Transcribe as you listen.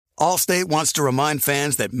Allstate wants to remind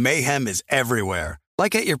fans that mayhem is everywhere,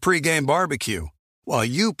 like at your pregame barbecue. While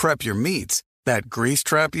you prep your meats, that grease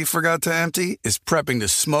trap you forgot to empty is prepping to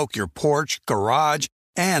smoke your porch, garage,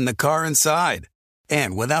 and the car inside.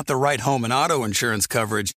 And without the right home and auto insurance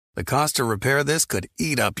coverage, the cost to repair this could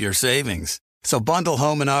eat up your savings. So bundle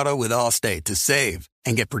home and auto with Allstate to save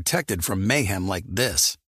and get protected from mayhem like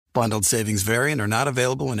this. Bundled savings vary and are not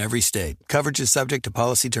available in every state. Coverage is subject to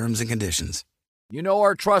policy terms and conditions. You know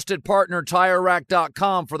our trusted partner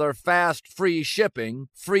TireRack.com for their fast, free shipping,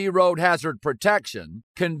 free road hazard protection,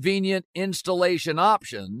 convenient installation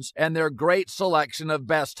options, and their great selection of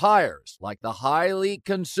best tires, like the highly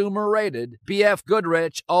consumer-rated BF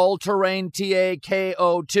Goodrich All-Terrain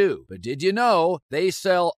TAKO2. But did you know they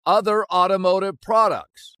sell other automotive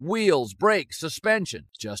products? Wheels, brakes, suspension,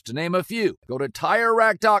 just to name a few. Go to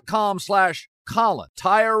TireRack.com/Colin.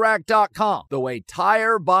 TireRack.com, the way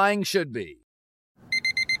tire buying should be.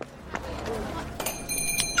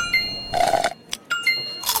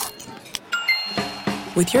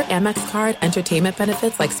 With your Amex card, entertainment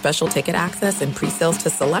benefits like special ticket access and pre-sales to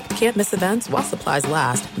select can't-miss events while supplies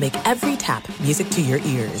last make every tap music to your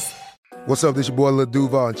ears. What's up, this your boy Lil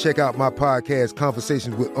Duval, and check out my podcast,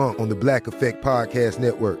 Conversations with Unc, on the Black Effect Podcast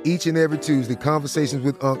Network. Each and every Tuesday, Conversations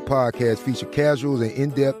with Unc podcast feature casual and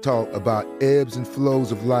in-depth talk about ebbs and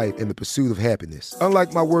flows of life and the pursuit of happiness.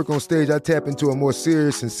 Unlike my work on stage, I tap into a more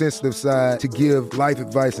serious and sensitive side to give life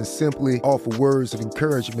advice and simply offer words of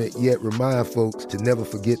encouragement, yet remind folks to never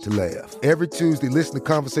forget to laugh. Every Tuesday, listen to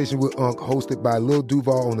Conversations with Unc, hosted by Lil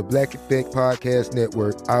Duval on the Black Effect Podcast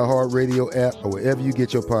Network, iHeartRadio app, or wherever you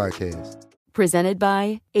get your podcasts. Presented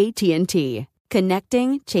by AT&T.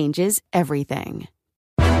 Connecting changes everything.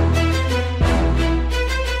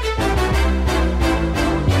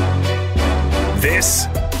 This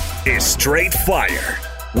is Straight Fire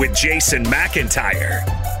with Jason McIntyre.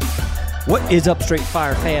 What is up, Straight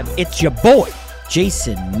Fire fam? It's your boy,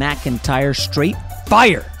 Jason McIntyre, Straight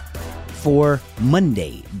Fire, for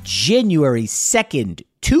Monday, January 2nd,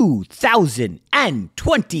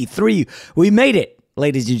 2023. We made it.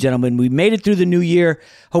 Ladies and gentlemen, we made it through the new year.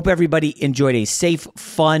 Hope everybody enjoyed a safe,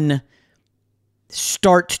 fun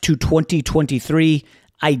start to 2023.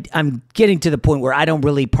 I'm getting to the point where I don't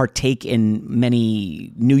really partake in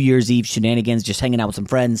many New Year's Eve shenanigans, just hanging out with some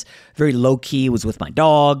friends. Very low-key, was with my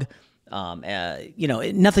dog.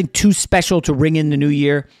 Nothing too special to ring in the new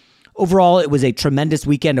year. Overall, it was a tremendous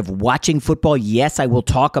weekend of watching football. Yes, I will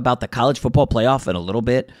talk about the college football playoff in a little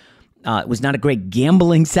bit. It was not a great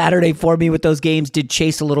gambling Saturday for me with those games. Did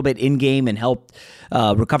chase a little bit in-game and help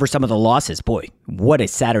recover some of the losses. Boy, what a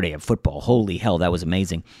Saturday of football. Holy hell, that was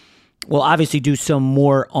amazing. We'll obviously do some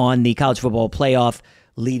more on the college football playoff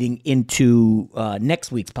leading into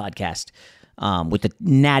next week's podcast with the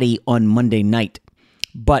Natty on Monday night.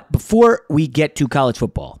 But before we get to college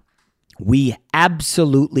football, we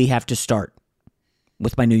absolutely have to start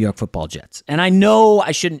with my New York Football Jets. And I know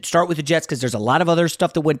I shouldn't start with the Jets because there's a lot of other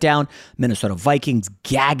stuff that went down. Minnesota Vikings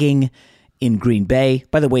gagging in Green Bay.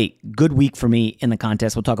 By the way, good week for me in the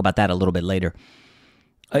contest. We'll talk about that a little bit later.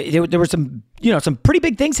 There were some pretty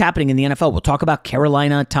big things happening in the NFL. We'll talk about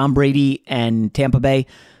Carolina, Tom Brady, and Tampa Bay.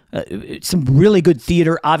 Some really good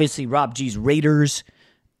theater. Obviously, Rob G's Raiders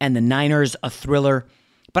and the Niners, a thriller.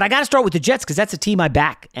 But I got to start with the Jets because that's a team I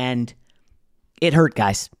back, and it hurt,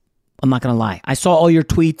 guys. I'm not going to lie. I saw all your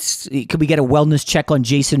tweets. Could we get a wellness check on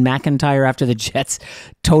Jason McIntyre after the Jets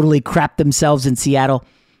totally crapped themselves in Seattle?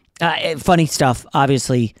 Funny stuff,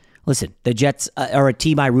 obviously. Listen, the Jets are a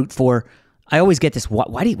team I root for. I always get this,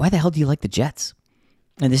 why the hell do you like the Jets?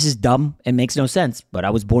 And this is dumb. It makes no sense. But I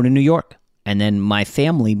was born in New York. And then my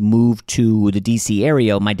family moved to the D.C.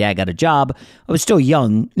 area. My dad got a job. I was still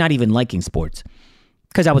young, not even liking sports,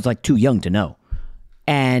 because I was like too young to know.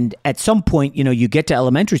 And at some point, you get to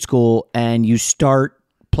elementary school and you start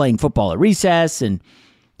playing football at recess. And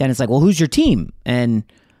then it's like, well, who's your team? And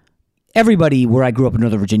everybody where I grew up in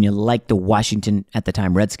Northern Virginia liked the Washington, at the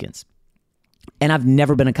time, Redskins. And I've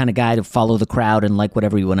never been a kind of guy to follow the crowd and like what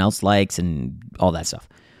everyone else likes and all that stuff.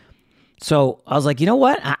 So I was like, you know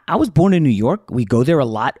what? I was born in New York. We go there a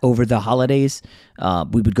lot over the holidays.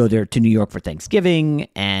 We would go there to New York for Thanksgiving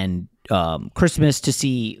and Christmas to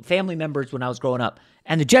see family members when I was growing up.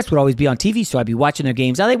 And the Jets would always be on TV, so I'd be watching their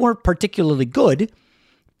games. Now, they weren't particularly good,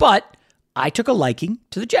 but I took a liking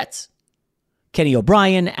to the Jets. Kenny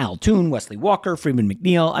O'Brien, Al Toon, Wesley Walker, Freeman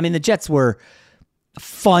McNeil. I mean, the Jets were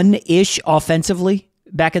fun-ish offensively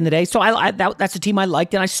back in the day. So that's a team I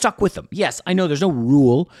liked, and I stuck with them. Yes, I know there's no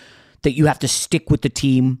rule that you have to stick with the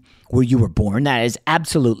team where you were born. That is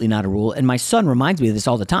absolutely not a rule. And my son reminds me of this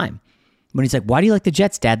all the time. When he's like, why do you like the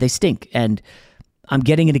Jets, Dad? They stink. And I'm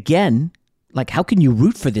getting it again. Like, how can you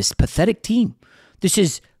root for this pathetic team? This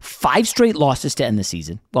is 5 straight losses to end the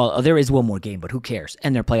season. Well, there is one more game, but who cares?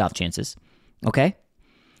 And their playoff chances. Okay?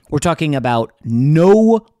 We're talking about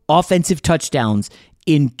no offensive touchdowns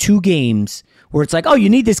in 2 games where it's like, oh, you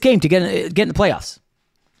need this game to get in the playoffs.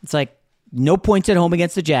 It's like no points at home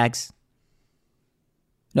against the Jags.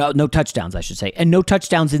 No touchdowns, I should say. And no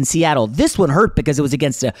touchdowns in Seattle. This one hurt because it was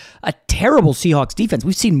against a terrible Seahawks defense.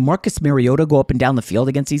 We've seen Marcus Mariota go up and down the field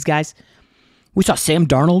against these guys. We saw Sam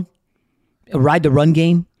Darnold ride the run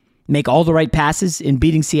game, make all the right passes in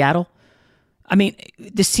beating Seattle. I mean,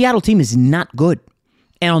 the Seattle team is not good.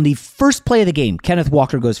 And on the first play of the game, Kenneth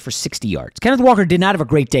Walker goes for 60 yards. Kenneth Walker did not have a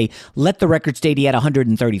great day. Let the record state he had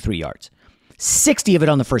 133 yards. 60 of it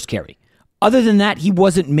on the first carry. Other than that, he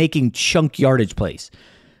wasn't making chunk yardage plays.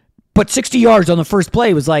 But 60 yards on the first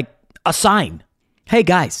play was like a sign. Hey,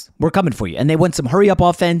 guys, we're coming for you. And they went some hurry-up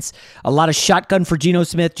offense, a lot of shotgun for Geno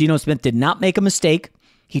Smith. Geno Smith did not make a mistake.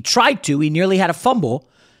 He tried to. He nearly had a fumble.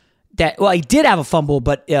 He did have a fumble,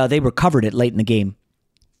 but they recovered it late in the game.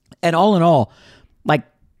 And all in all, like,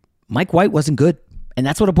 Mike White wasn't good. And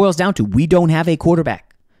that's what it boils down to. We don't have a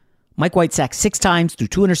quarterback. Mike White sacked 6 times, threw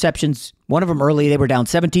 2 interceptions. One of them early. They were down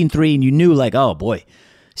 17-3, and you knew, like, oh, boy,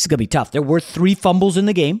 this is going to be tough. There were 3 fumbles in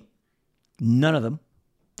the game. None of them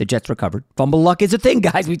the Jets recovered. Fumble luck is a thing,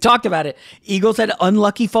 guys. We talked about it. Eagles had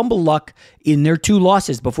unlucky fumble luck in their 2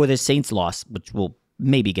 losses before the Saints loss, which we'll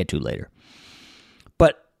maybe get to later.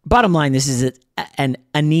 But bottom line, this is an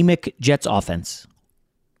anemic Jets offense.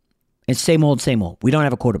 It's same old, same old. We don't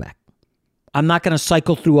have a quarterback. I'm not going to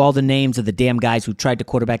cycle through all the names of the damn guys who tried to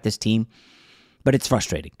quarterback this team, but it's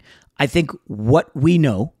frustrating. I think what we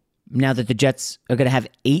know now that the Jets are going to have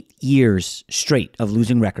 8 years straight of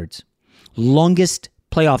losing records, longest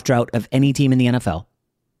playoff drought of any team in the NFL.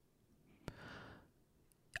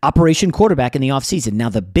 Operation quarterback in the offseason. Now,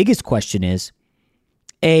 the biggest question is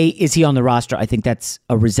he on the roster? I think that's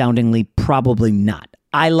a resoundingly probably not.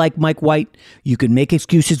 I like Mike White. You can make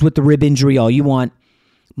excuses with the rib injury all you want.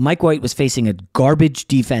 Mike White was facing a garbage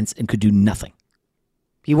defense and could do nothing.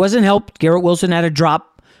 He wasn't helped. Garrett Wilson had a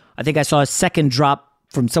drop. I think I saw a second drop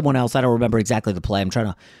from someone else. I don't remember exactly the play. I'm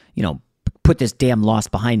trying to, put this damn loss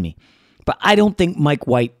behind me. But I don't think Mike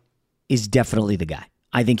White is definitely the guy.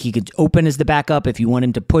 I think he could open as the backup if you want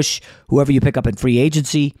him to push whoever you pick up in free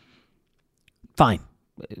agency. Fine.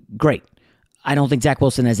 Great. I don't think Zach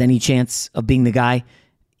Wilson has any chance of being the guy.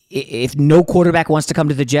 If no quarterback wants to come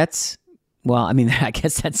to the Jets, well, I mean, I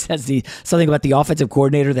guess that says something about the offensive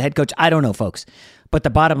coordinator, the head coach. I don't know, folks. But the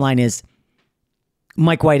bottom line is,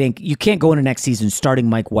 Mike White Inc., you can't go into next season starting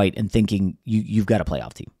Mike White and thinking you've got a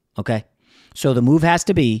playoff team, okay? So the move has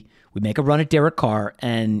to be, we make a run at Derek Carr,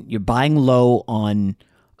 and you're buying low on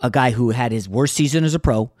a guy who had his worst season as a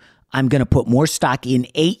pro. I'm going to put more stock in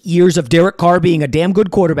 8 years of Derek Carr being a damn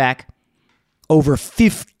good quarterback over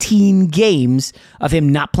 15 games of him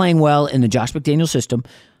not playing well in the Josh McDaniels system.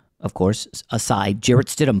 Of course, aside, Jarrett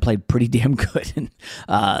Stidham played pretty damn good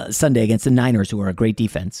Sunday against the Niners, who are a great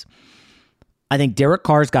defense. I think Derek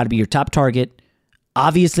Carr's got to be your top target.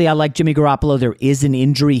 Obviously, I like Jimmy Garoppolo. There is an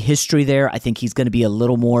injury history there. I think he's going to be a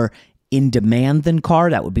little more in demand than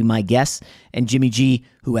Carr. That would be my guess. And Jimmy G,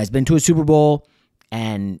 who has been to a Super Bowl,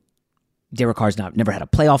 and Derek Carr's never had a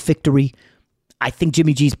playoff victory. I think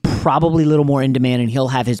Jimmy G's probably a little more in demand, and he'll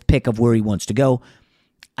have his pick of where he wants to go.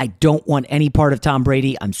 I don't want any part of Tom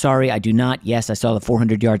Brady. I'm sorry, I do not. Yes, I saw the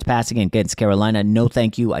 400 yards passing against Carolina. No,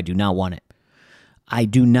 thank you. I do not want it. I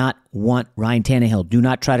do not want Ryan Tannehill. Do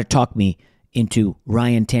not try to talk me into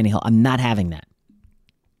Ryan Tannehill. I'm not having that.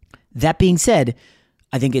 That being said,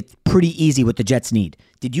 I think it's pretty easy what the Jets need.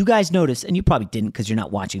 Did you guys notice, and you probably didn't because you're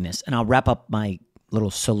not watching this, and I'll wrap up my little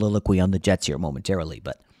soliloquy on the Jets here momentarily,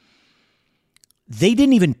 but they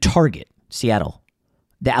didn't even target Seattle,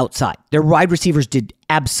 the outside. Their wide receivers did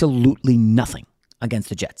absolutely nothing against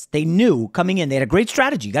the Jets. They knew coming in, they had a great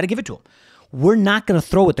strategy. You got to give it to them. We're not going to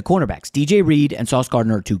throw at the cornerbacks. DJ Reed and Sauce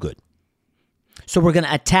Gardner are too good. So we're going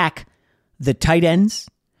to attack the tight ends,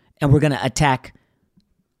 and we're going to attack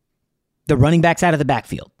the running backs out of the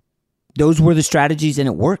backfield. Those were the strategies, and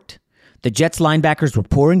it worked. The Jets linebackers were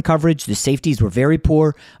poor in coverage. The safeties were very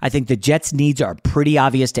poor. I think the Jets' needs are pretty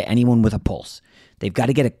obvious to anyone with a pulse. They've got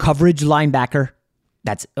to get a coverage linebacker.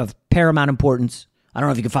 That's of paramount importance. I don't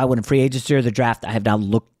know if you can find one in free agency or the draft. I have not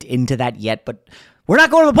looked into that yet, but we're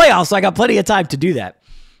not going to the playoffs, so I got plenty of time to do that.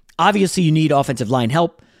 Obviously, you need offensive line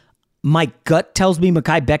help. My gut tells me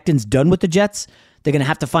Mekhi Becton's done with the Jets. They're going to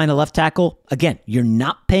have to find a left tackle. Again, you're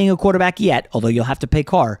not paying a quarterback yet, although you'll have to pay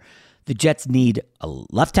Carr. The Jets need a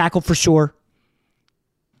left tackle for sure.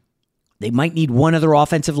 They might need one other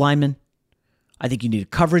offensive lineman. I think you need a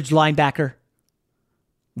coverage linebacker.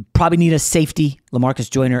 You probably need a safety. LaMarcus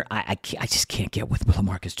Joyner. I just can't get with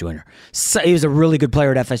LaMarcus Joyner. So, he was a really good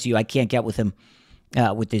player at FSU. I can't get with him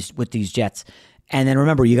with these Jets. And then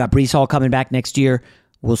remember, you got Breece Hall coming back next year.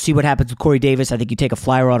 We'll see what happens with Corey Davis. I think you take a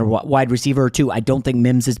flyer on a wide receiver or two. I don't think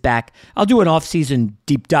Mims is back. I'll do an offseason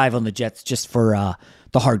deep dive on the Jets just for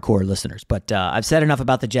the hardcore listeners. But I've said enough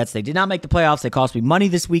about the Jets. They did not make the playoffs. They cost me money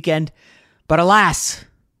this weekend. But alas,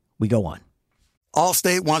 we go on.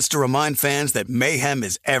 Allstate wants to remind fans that mayhem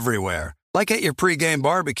is everywhere, like at your pregame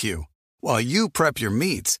barbecue. While you prep your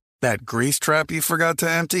meats, that grease trap you forgot to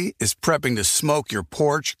empty is prepping to smoke your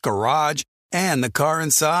porch, garage, and the car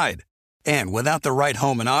inside. And without the right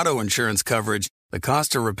home and auto insurance coverage, the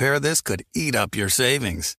cost to repair this could eat up your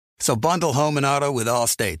savings. So bundle home and auto with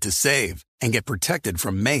Allstate to save and get protected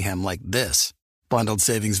from mayhem like this. Bundled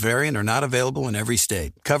savings vary and are not available in every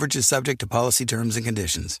state. Coverage is subject to policy terms and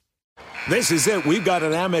conditions. This is it. We've got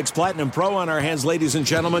an Amex Platinum Pro on our hands, ladies and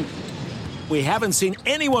gentlemen. We haven't seen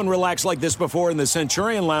anyone relax like this before in the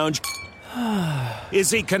Centurion Lounge.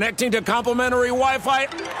 Is he connecting to complimentary Wi-Fi?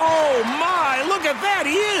 Oh, my. Look at that.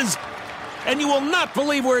 He is. And you will not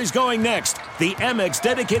believe where he's going next. The Amex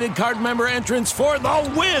dedicated card member entrance for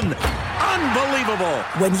the win. Unbelievable.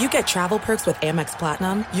 When you get travel perks with Amex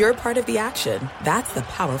Platinum, you're part of the action. That's the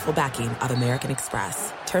powerful backing of American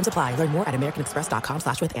Express. Terms apply. Learn more at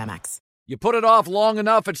americanexpress.com/withAmex. You put it off long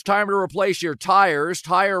enough, it's time to replace your tires.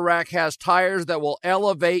 Tire Rack has tires that will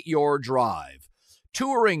elevate your drive.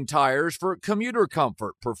 Touring tires for commuter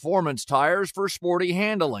comfort, performance tires for sporty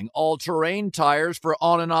handling, all-terrain tires for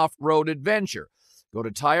on- and off-road adventure. Go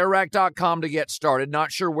to TireRack.com to get started.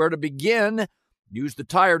 Not sure where to begin? Use the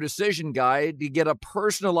Tire Decision Guide to get a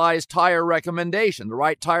personalized tire recommendation, the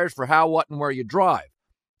right tires for how, what, and where you drive.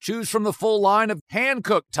 Choose from the full line of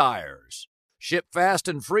hand-cooked tires. Ship fast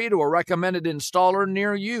and free to a recommended installer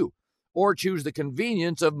near you. Or choose the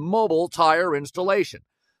convenience of mobile tire installation.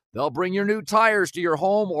 They'll bring your new tires to your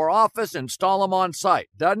home or office, install them on site.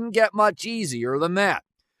 Doesn't get much easier than that.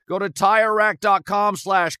 Go to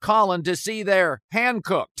TireRack.com/Colin to see their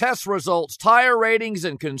hand-cooked test results, tire ratings,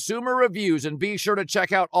 and consumer reviews, and be sure to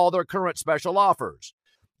check out all their current special offers.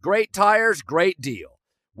 Great tires, great deal.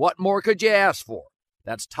 What more could you ask for?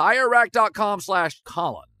 That's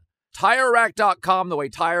TireRack.com/Colin. TireRack.com, the way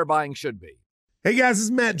tire buying should be. Hey guys, this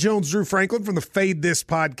is Matt Jones, Drew Franklin from the Fade This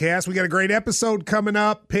podcast. We got a great episode coming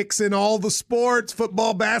up, picks in all the sports,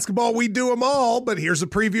 football, basketball, we do them all, but here's a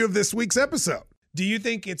preview of this week's episode. Do you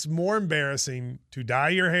think it's more embarrassing to dye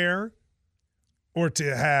your hair or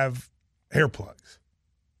to have hair plugs?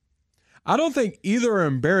 I don't think either are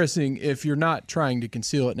embarrassing if you're not trying to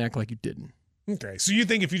conceal it and act like you didn't. Okay, so you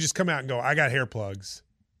think if you just come out and go, I got hair plugs.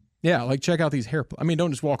 Yeah, like check out these hair plugs. I mean,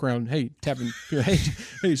 don't just walk around, hey, tapping,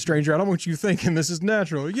 hey, stranger, I don't want you thinking this is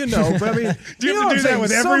natural. You know, but I mean, do you have to do that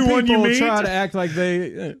with everyone you meet? Some people try to act like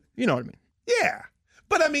they, you know what I mean? Yeah.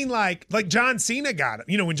 But I mean, like John Cena got it.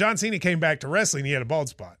 You know, when John Cena came back to wrestling, he had a bald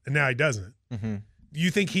spot, and now he doesn't. Mm-hmm. Do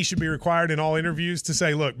you think he should be required in all interviews to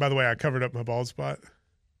say, look, by the way, I covered up my bald spot?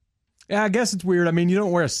 Yeah, I guess it's weird. I mean, you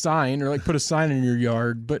don't wear a sign or like put a sign in your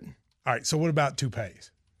yard, but. All right, so what about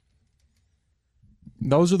toupees?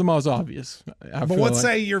 Those are the most obvious. But let's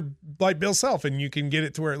say you're like Bill Self and you can get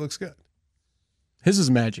it to where it looks good. His is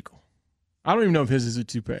magical. I don't even know if his is a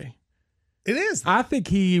toupee. It is. I think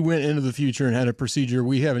he went into the future and had a procedure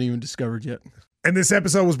we haven't even discovered yet. And this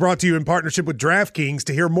episode was brought to you in partnership with DraftKings.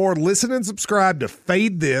 To hear more, listen and subscribe to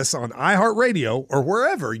Fade This on iHeartRadio or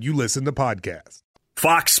wherever you listen to podcasts.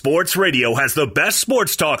 Fox Sports Radio has the best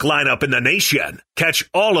sports talk lineup in the nation. Catch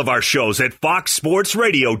all of our shows at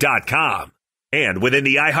foxsportsradio.com. And within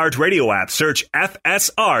the iHeartRadio app, search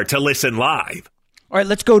FSR to listen live. All right,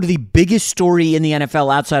 let's go to the biggest story in the NFL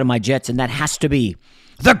outside of my Jets, and that has to be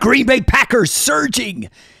the Green Bay Packers surging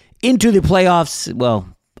into the playoffs.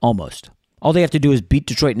 Well, almost. All they have to do is beat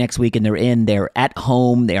Detroit next week, and they're in. They're at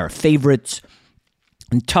home. They are favorites.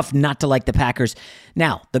 And tough not to like the Packers.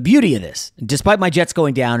 Now, the beauty of this, despite my Jets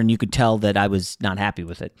going down, and you could tell that I was not happy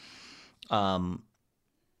with it,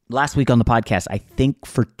 last week on the podcast, I think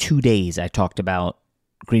for 2 days, I talked about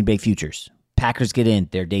Green Bay futures. Packers get in.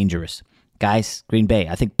 They're dangerous. Guys, Green Bay,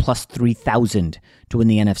 I think plus 3,000 to win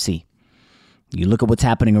the NFC. You look at what's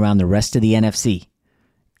happening around the rest of the NFC.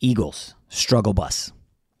 Eagles, struggle bus.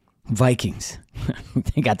 Vikings,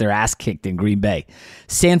 they got their ass kicked in Green Bay.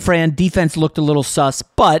 San Fran defense looked a little sus,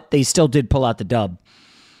 but they still did pull out the dub.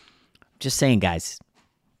 Just saying, guys,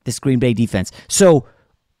 this Green Bay defense. So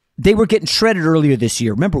they were getting shredded earlier this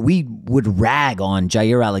year. Remember, we would rag on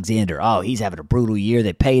Jair Alexander. Oh, he's having a brutal year.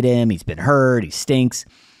 They paid him. He's been hurt. He stinks.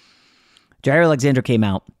 Jair Alexander came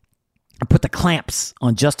out, and put the clamps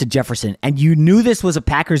on Justin Jefferson, and you knew this was a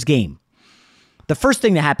Packers game. The first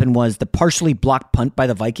thing that happened was the partially blocked punt by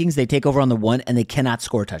the Vikings. They take over on the 1, and they cannot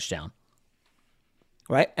score a touchdown.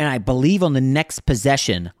 Right? And I believe on the next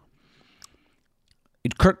possession,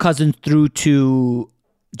 Kirk Cousins threw to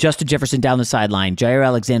Justin Jefferson down the sideline. Jair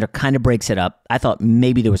Alexander kind of breaks it up. I thought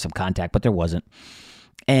maybe there was some contact, but there wasn't.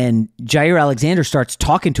 And Jair Alexander starts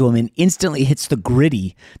talking to him and instantly hits the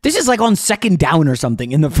gritty. This is like on second down or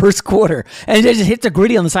something in the first quarter. And it just hits the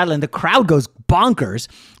gritty on the sideline. The crowd goes bonkers.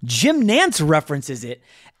 Jim Nantz references it.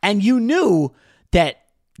 And you knew that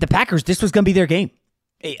the Packers, this was going to be their game.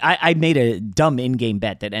 I made a dumb in-game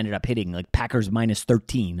bet that ended up hitting like Packers minus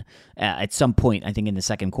 13 at some point, I think in the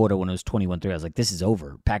second quarter when it was 21-3. I was like, this is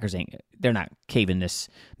over. Packers they're not caving this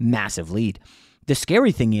massive lead. The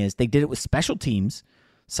scary thing is they did it with special teams.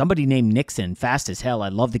 Somebody named Nixon, fast as hell. I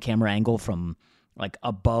love the camera angle from like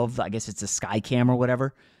above. I guess it's a sky cam or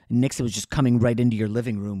whatever. Nixon was just coming right into your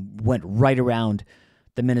living room, went right around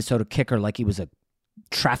the Minnesota kicker like he was a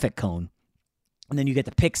traffic cone. And then you get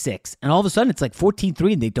the pick six. And all of a sudden, it's like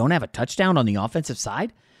 14-3, and they don't have a touchdown on the offensive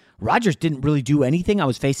side. Rodgers didn't really do anything. I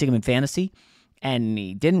was facing him in fantasy, and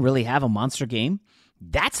he didn't really have a monster game.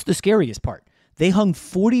 That's the scariest part. They hung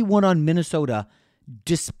 41 on Minnesota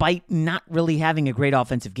despite not really having a great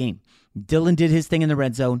offensive game. Dillon did his thing in the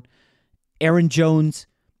red zone. Aaron Jones,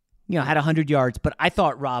 had 100 yards. But I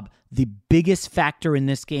thought, Rob, the biggest factor in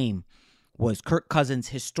this game was Kirk Cousins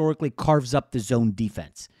historically carves up the zone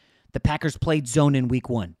defense. The Packers played zone in week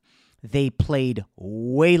 1. They played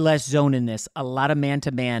way less zone in this. A lot of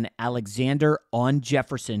man-to-man. Alexander on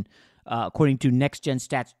Jefferson. According to Next Gen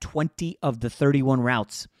Stats, 20 of the 31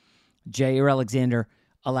 routes. Jair Alexander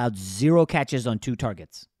allowed 0 catches on 2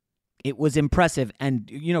 targets. It was impressive. And,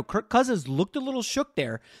 Kirk Cousins looked a little shook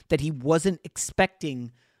there that he wasn't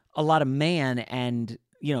expecting a lot of man and,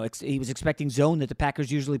 he was expecting zone that the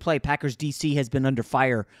Packers usually play. Packers DC has been under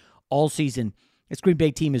fire all season. This Green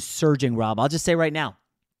Bay team is surging, Rob. I'll just say right now,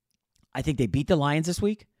 I think they beat the Lions this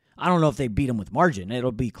week. I don't know if they beat them with margin.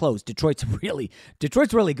 It'll be close. Detroit's really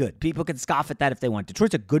good. People can scoff at that if they want.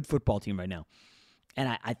 Detroit's a good football team right now.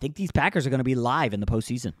 And I think these Packers are going to be live in the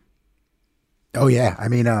postseason. Oh, yeah. I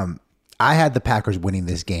mean, I had the Packers winning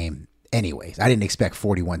this game anyways. I didn't expect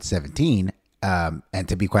 41-17. And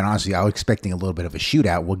to be quite honest with you, I was expecting a little bit of a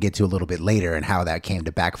shootout. We'll get to a little bit later and how that came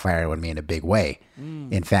to backfire on me in a big way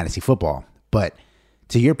in fantasy football. But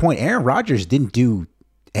to your point, Aaron Rodgers didn't do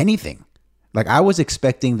anything. Like, I was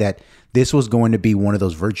expecting that this was going to be one of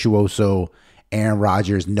those virtuoso Aaron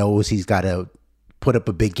Rodgers knows he's got to put up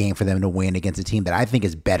a big game for them to win against a team that I think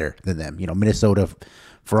is better than them. Minnesota,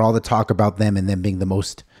 for all the talk about them and them being the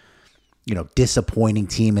most, disappointing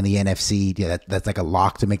team in the NFC, that's like a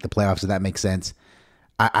lock to make the playoffs, if that makes sense.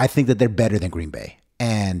 I think that they're better than Green Bay.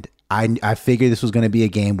 And I figured this was going to be a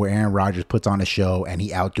game where Aaron Rodgers puts on a show and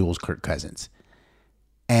he outduels Kirk Cousins.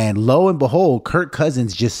 And lo and behold, Kirk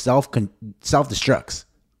Cousins just self-destructs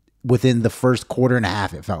within the first quarter and a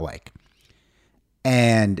half, it felt like.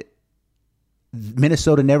 And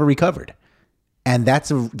Minnesota never recovered. And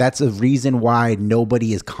that's a reason why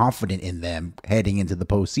nobody is confident in them heading into the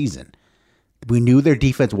postseason. We knew their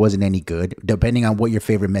defense wasn't any good. Depending on what your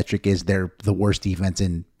favorite metric is, they're the worst defense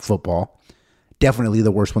in football. Definitely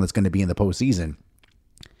the worst one that's going to be in the postseason.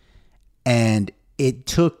 And it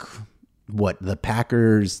took, the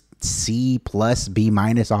Packers C+, B-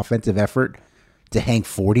 offensive effort to hang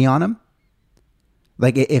 40 on them?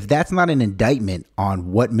 Like, if that's not an indictment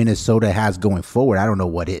on what Minnesota has going forward, I don't know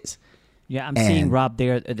what is. Yeah, I'm seeing, Rob,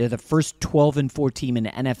 they're the first 12-4 team in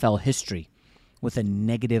NFL history with a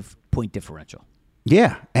negative point differential.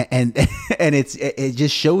 Yeah, and it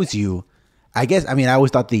just shows you, I guess, I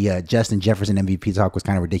always thought the Justin Jefferson MVP talk was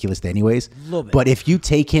kind of ridiculous anyways. A little bit. But if you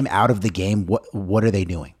take him out of the game, what are they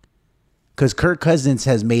doing? Because Kirk Cousins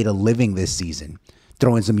has made a living this season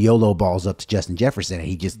throwing some YOLO balls up to Justin Jefferson, and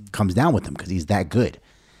he just comes down with him because he's that good.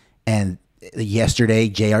 And yesterday,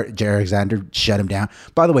 Jair Alexander shut him down.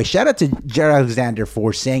 By the way, shout out to Jair Alexander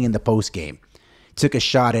for saying in the post game, took a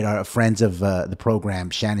shot at our friends of the program,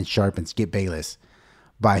 Shannon Sharp and Skip Bayless,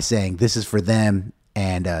 by saying this is for them,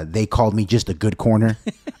 and they called me just a good corner.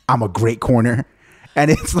 I'm a great corner. And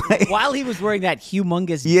it's like, while he was wearing that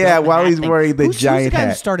humongous while he's wearing the giant who's the guy hat.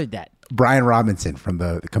 Who started that? Brian Robinson from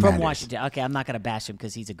the Commanders. From Washington. Okay, I'm not going to bash him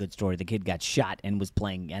because he's a good story. The kid got shot and was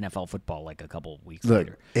playing NFL football like a couple weeks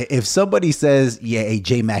later. If somebody says,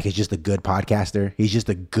 J Mac is just a good podcaster, he's just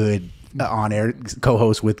a good on-air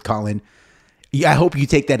co-host with Colin, I hope you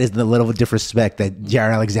take that as the level of disrespect that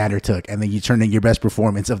Jair Alexander took, and then you turn in your best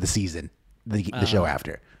performance of the season, the show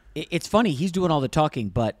after. It's funny. He's doing all the talking,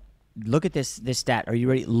 but look at this stat. Are you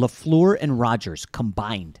ready? LaFleur and Rodgers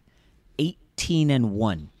combined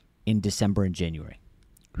 18-1 in December and January.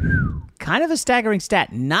 Kind of a staggering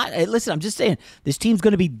stat. Listen, I'm just saying, this team's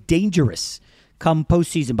going to be dangerous come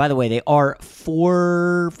postseason. By the way, they are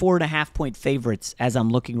 4.5 point favorites as I'm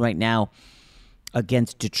looking right now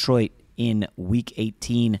against Detroit in Week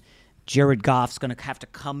 18. Jared Goff's going to have to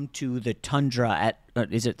come to the tundra at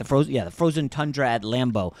is it the frozen? Yeah, the frozen tundra at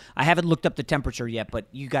Lambeau. I haven't looked up the temperature yet, but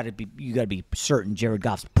you got to be certain Jared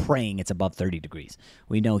Goff's praying it's above 30 degrees.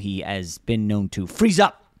 We know he has been known to freeze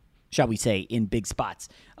up, shall we say, in big spots.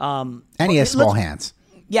 And he has small hands.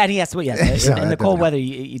 Yeah, and he has. Yeah, So in the cold weather,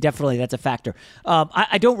 you definitely that's a factor.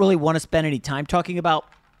 I don't really want to spend any time talking about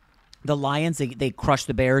the Lions. They crushed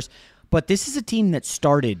the Bears, but this is a team that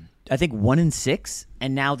started, I think, 1-6,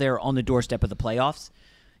 and now they're on the doorstep of the playoffs.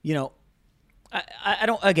 You know, I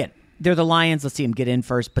don't. Again, they're the Lions. Let's see them get in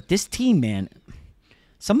first. But this team, man,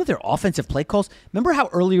 some of their offensive play calls. Remember how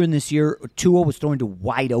earlier in this year, Tua was throwing to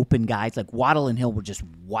wide open guys like Waddle and Hill were just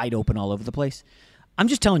wide open all over the place. I'm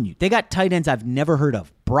just telling you, they got tight ends I've never heard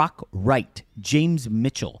of: Brock Wright, James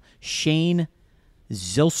Mitchell, Shane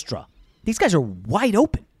Zylstra. These guys are wide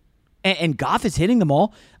open. And Goff is hitting them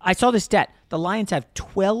all. I saw this stat. The Lions have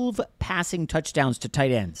 12 passing touchdowns to tight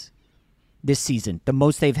ends this season. The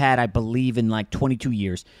most they've had, I believe, in like 22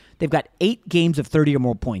 years. They've got 8 games of 30 or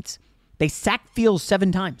more points. They sacked Fields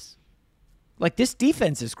 7 times. Like, this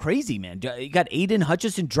defense is crazy, man. You got Aiden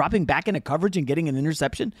Hutchinson dropping back into coverage and getting an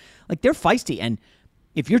interception. Like, they're feisty. And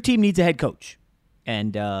if your team needs a head coach,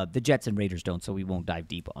 and the Jets and Raiders don't, so we won't dive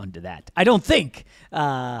deep onto that, I don't think.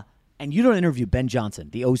 And you don't interview Ben Johnson,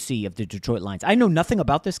 the OC of the Detroit Lions. I know nothing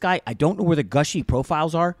about this guy. I don't know where the gushy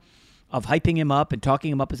profiles are of hyping him up and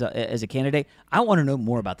talking him up as a candidate. I want to know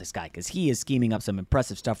more about this guy because he is scheming up some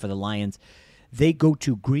impressive stuff for the Lions. They go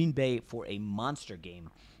to Green Bay for a monster game.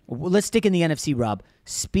 Well, let's stick in the NFC, Rob.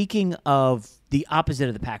 Speaking of the opposite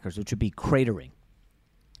of the Packers, which would be cratering,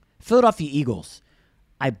 Philadelphia Eagles,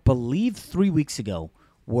 I believe 3 weeks ago,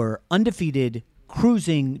 were undefeated,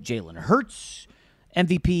 cruising. Jalen Hurts,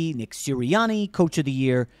 MVP, Nick Sirianni, Coach of the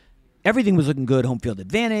Year. Everything was looking good. Home field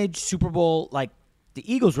advantage, Super Bowl. Like,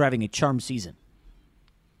 the Eagles were having a charmed season.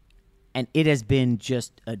 And it has been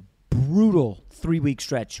just a brutal 3-week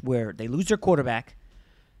stretch where they lose their quarterback.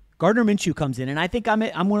 Gardner Minshew comes in, and I think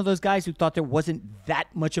I'm one of those guys who thought there wasn't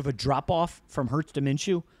that much of a drop-off from Hurts to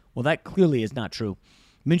Minshew. Well, that clearly is not true.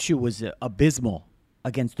 Minshew was abysmal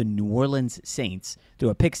against the New Orleans Saints through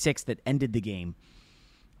a pick six that ended the game.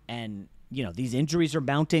 And, you know, these injuries are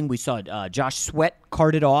mounting. We saw Josh Sweat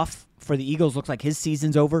carted off for the Eagles. Looks like his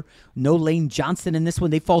season's over. No Lane Johnson in this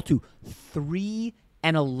one. They fall to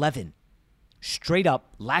 3-11 straight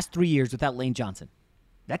up last 3 years without Lane Johnson.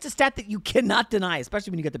 That's a stat that you cannot deny,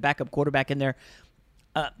 especially when you get the backup quarterback in there.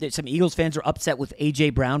 Some Eagles fans are upset with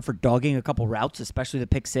A.J. Brown for dogging a couple routes, especially the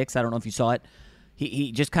pick six. I don't know if you saw it.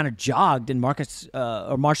 He just kind of jogged, and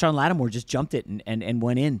Marshawn Lattimore just jumped it and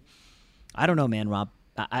went in. I don't know, man, Rob.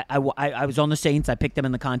 I was on the Saints. I picked them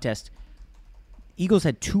in the contest. Eagles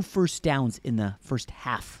had 2 first downs in the first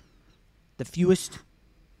half. The fewest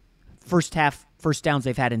first half first downs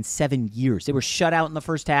they've had in 7 years. They were shut out in the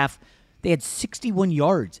first half. They had 61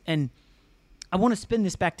 yards. And I want to spin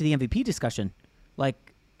this back to the MVP discussion.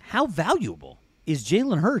 Like, how valuable is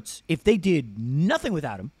Jalen Hurts if they did nothing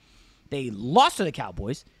without him? They lost to the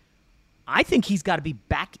Cowboys. I think he's got to be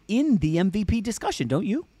back in the MVP discussion, don't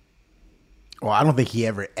you? Well, I don't think he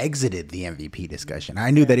ever exited the MVP discussion.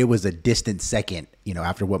 I knew that it was a distant second,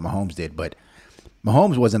 after what Mahomes did, but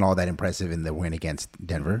Mahomes wasn't all that impressive in the win against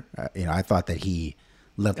Denver. I thought that he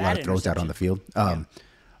left a lot of throws out on the field.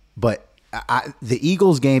 But the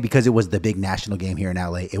Eagles game, because it was the big national game here in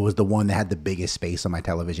LA, it was the one that had the biggest space on my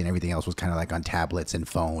television. Everything else was kind of like on tablets and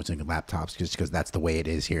phones and laptops, just because that's the way it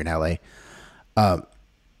is here in LA.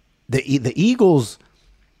 The Eagles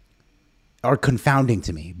are confounding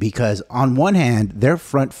to me because on one hand, their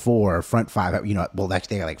front four, front five, actually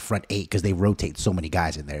they got like front eight because they rotate so many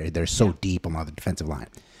guys in there. They're so deep along the defensive line.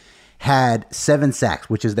 Had 7 sacks,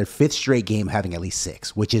 which is their 5th straight game having at least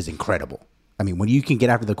 6, which is incredible. I mean, when you can get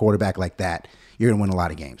after the quarterback like that, you're going to win a lot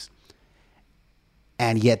of games.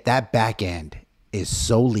 And yet that back end is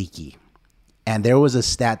so leaky. And there was a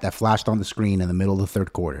stat that flashed on the screen in the middle of the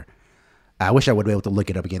 3rd quarter. I wish I would be able to look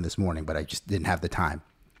it up again this morning, but I just didn't have the time.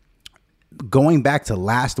 Going back to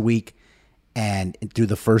last week and through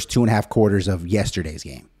the first 2.5 quarters of yesterday's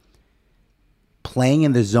game, playing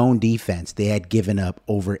in the zone defense, they had given up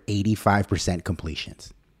over 85%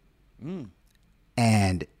 completions.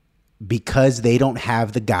 And because they don't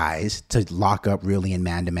have the guys to lock up really in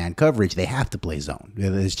man-to-man coverage, they have to play zone.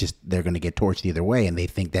 It's just they're going to get torched either way, and they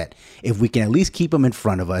think that if we can at least keep them in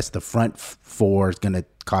front of us, the front four is going to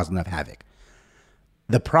cause enough havoc.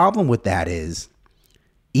 The problem with that is,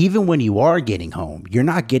 even when you are getting home, you're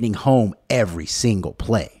not getting home every single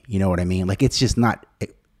play. You know what I mean? Like, it's just not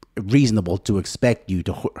reasonable to expect you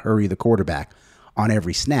to hurry the quarterback on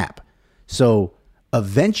every snap. So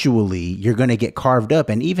eventually you're going to get carved up.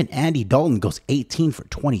 And even Andy Dalton goes 18 for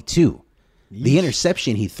 22. Yeesh. The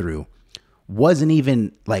interception he threw wasn't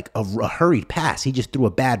even like a hurried pass. He just threw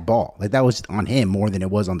a bad ball. Like, that was on him more than it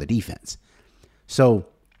was on the defense. So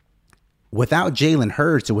without Jalen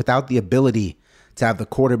Hurts, or without the ability to have the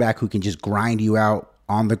quarterback who can just grind you out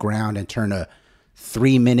on the ground and turn a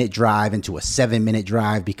 3-minute drive into a 7-minute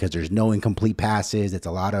drive because there's no incomplete passes. It's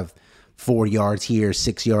a lot of 4 yards here,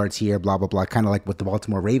 6 yards here, blah, blah, blah, kind of like what the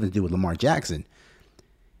Baltimore Ravens do with Lamar Jackson.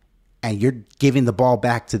 And you're giving the ball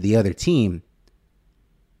back to the other team.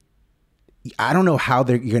 I don't know how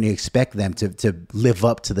you're going to expect them to live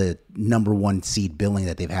up to the number 1 seed billing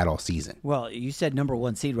that they've had all season. Well, you said number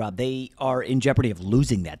 1 seed, Rob. They are in jeopardy of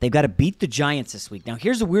losing that. They've got to beat the Giants this week. Now,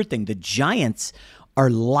 here's the weird thing. The Giants are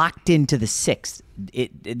locked into the 6th.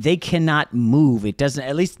 They cannot move. It doesn't,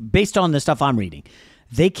 at least based on the stuff I'm reading,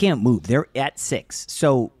 they can't move. They're at 6.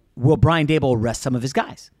 So will Brian Daboll rest some of his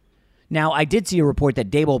guys? Now, I did see a report that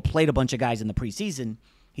Daboll played a bunch of guys in the preseason.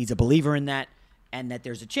 He's a believer in that, and that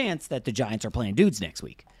there's a chance that the Giants are playing dudes next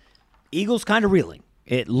week. Eagles kind of reeling.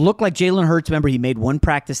 It looked like Jalen Hurts, remember, he made 1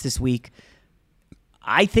 practice this week.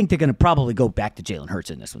 I think they're going to probably go back to Jalen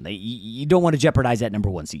Hurts in this one. You don't want to jeopardize that number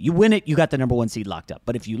 1 seed. You win it, you got the number 1 seed locked up.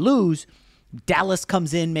 But if you lose, Dallas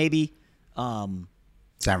comes in maybe. San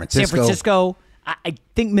Francisco. I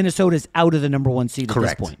think Minnesota's out of the number 1 seed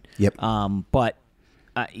Correct. At this point. Yep. But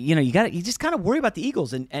you just kind of worry about the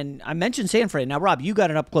Eagles. And I mentioned San Fran. Now, Rob, you got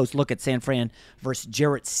an up-close look at San Fran versus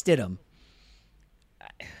Jarrett Stidham.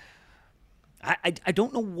 I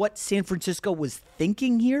don't know what San Francisco was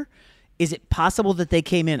thinking here. Is it possible that they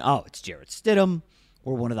came in, it's Jarrett Stidham.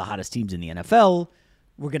 We're one of the hottest teams in the NFL.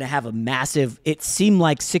 We're going to have a massive, it seemed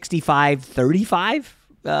like 65-35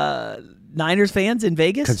 Niners fans in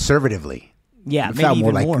Vegas. Conservatively. Yeah, it maybe felt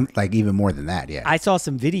even more. more. Like even more than that, yeah. I saw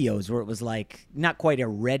some videos where it was like not quite a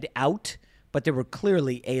red out, but there were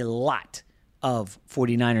clearly a lot of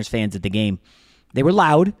 49ers fans at the game. They were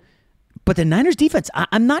loud, but the Niners defense,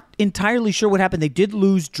 I'm not entirely sure what happened. They did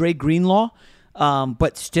lose Dre Greenlaw,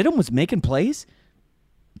 but Stidham was making plays.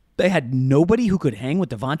 They had nobody who could hang with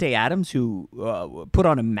Devontae Adams, who put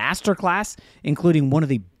on a masterclass, including one of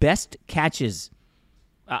the best catches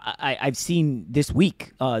I've seen this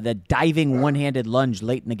week, the diving one-handed lunge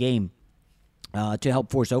late in the game to help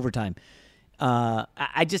force overtime. I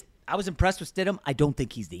was impressed with Stidham. I don't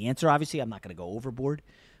think he's the answer, obviously. I'm not going to go overboard.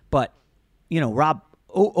 But, Rob,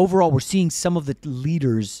 overall, we're seeing some of the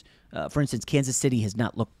leaders. For instance, Kansas City has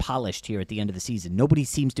not looked polished here at the end of the season. Nobody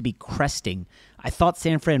seems to be cresting. I thought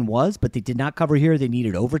San Fran was, but they did not cover here. They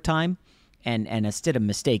needed overtime and a Stidham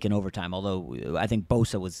mistake in overtime, although I think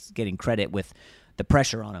Bosa was getting credit with the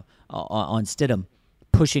pressure on him, on Stidham,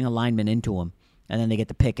 pushing a lineman into him, and then they get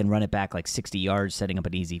the pick and run it back like 60 yards, setting up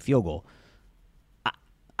an easy field goal.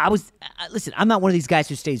 Listen, I'm not one of these guys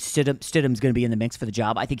who stays Stidham's going to be in the mix for the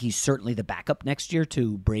job. I think he's certainly the backup next year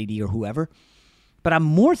to Brady or whoever. But I'm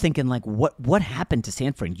more thinking like, what happened to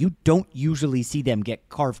San Fran? You don't usually see them get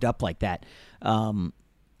carved up like that.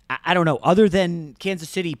 I don't know. Other than Kansas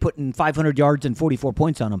City putting 500 yards and 44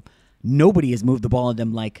 points on them, nobody has moved the ball on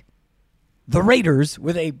them like the Raiders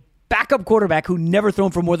with a backup quarterback who never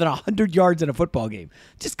thrown for more than 100 yards in a football game.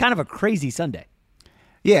 Just kind of a crazy Sunday.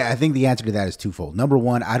 Yeah, I think the answer to that is twofold. Number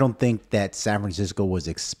one, I don't think that San Francisco was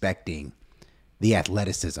expecting the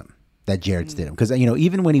athleticism that Jarrett Stidham. Because,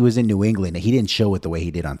 even when he was in New England, he didn't show it the way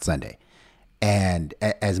he did on Sunday. And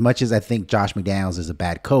as much as I think Josh McDaniels is a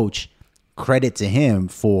bad coach, credit to him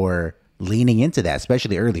for leaning into that,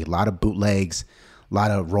 especially early. A lot of bootlegs, a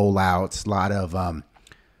lot of rollouts, a lot of,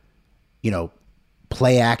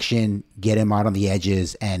 play action, get him out on the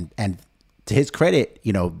edges. And to his credit,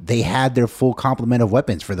 they had their full complement of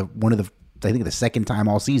weapons for the second time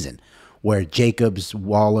all season, where Jacobs,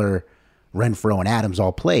 Waller, Renfro, and Adams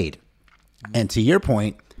all played. And to your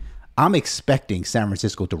point, I'm expecting San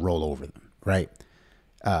Francisco to roll over them, right?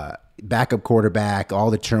 Backup quarterback, all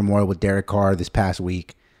the turmoil with Derek Carr this past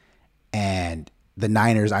week. And the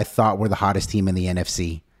Niners, I thought, were the hottest team in the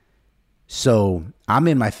NFC. So I'm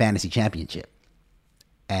in my fantasy championship.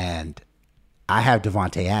 And I have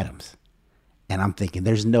Devontae Adams. And I'm thinking,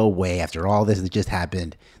 there's no way after all this that just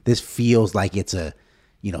happened, this feels like it's a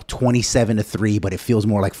 27-3, but it feels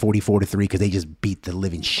more like 44-3 because they just beat the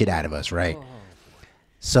living shit out of us, right?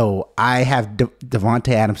 So I have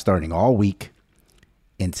Devontae Adams starting all week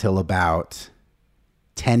until about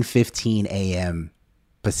 10:15 a.m.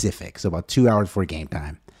 Pacific, so about 2 hours before game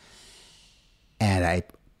time. And I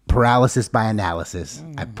paralysis by analysis.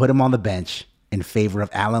 I put him on the bench in favor of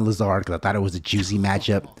Allen Lazard because I thought it was a juicy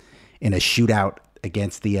matchup in a shootout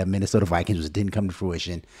against the Minnesota Vikings, which didn't come to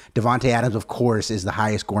fruition. Devontae Adams, of course, is the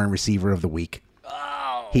highest scoring receiver of the week.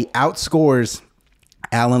 He outscores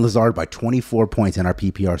Allen Lazard by 24 points in our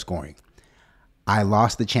PPR scoring. I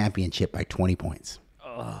lost the championship by 20 points.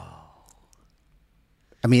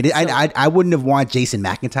 I mean, I wouldn't have won Jason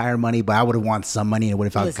McIntyre money, but I would have won some money and it would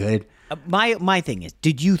have felt good. My thing is,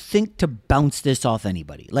 did you think to bounce this off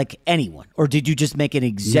anybody, like anyone, or did you just make an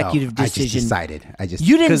executive decision? I just decided.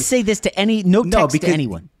 You didn't say this to text to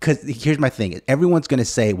anyone. Because here's my thing: everyone's going to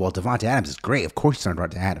say, "Well, Devontae Adams is great. Of course, he's on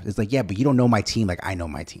Devontae Adams." It's like, yeah, but you don't know my team like I know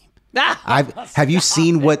my team. Have you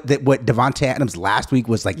seen what Devontae Adams last week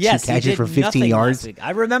was like? Yes, 2 catches for 15 yards.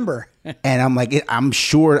 I remember. And I'm like, I'm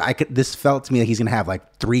sure this felt to me like he's going to have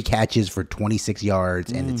like 3 catches for 26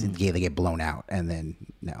 yards, and they get blown out, and then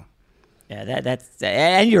no. Yeah, that's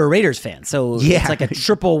and you're a Raiders fan, so it's like a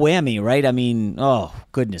triple whammy, right? I mean, oh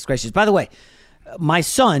goodness gracious! By the way, my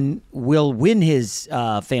son will win his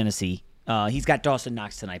fantasy. He's got Dawson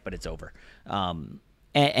Knox tonight, but it's over.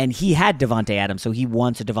 And he had Devontae Adams, so he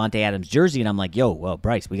wants a Devontae Adams jersey, and I'm like, yo, well,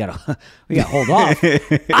 Bryce, we gotta hold off.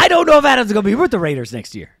 I don't know if Adams is gonna be with the Raiders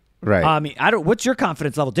next year. Right. I mean, what's your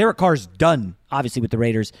confidence level? Derek Carr's done, obviously, with the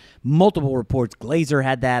Raiders. Multiple reports. Glazer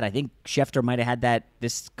had that. I think Schefter might have had that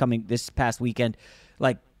this past weekend.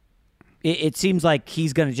 Like, it seems like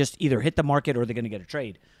he's going to just either hit the market or they're going to get a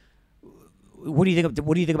trade. What do you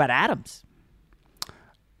think about Adams?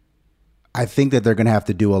 I think that they're going to have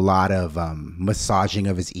to do a lot of massaging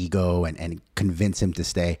of his ego and convince him to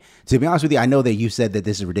stay. To be honest with you, I know that you said that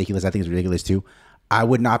this is ridiculous. I think it's ridiculous too. I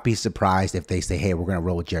would not be surprised if they say, "Hey, we're going to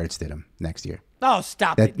roll with Jarrett Stidham next year." Oh,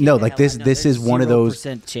 stop it! No, like this is one of those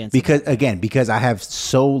because I have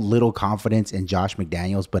so little confidence in Josh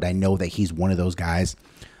McDaniels, but I know that he's one of those guys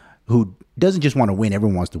who doesn't just want to win.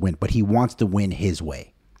 Everyone wants to win, but he wants to win his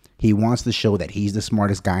way. He wants to show that he's the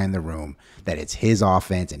smartest guy in the room, that it's his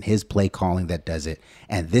offense and his play calling that does it.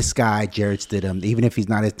 And this guy, Jarrett Stidham, even if he's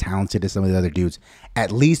not as talented as some of the other dudes,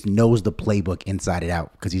 at least knows the playbook inside and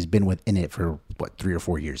out because he's been within it for, 3 or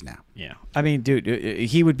 4 years now. Yeah. I mean, dude,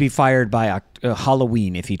 he would be fired by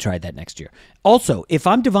Halloween if he tried that next year. Also, if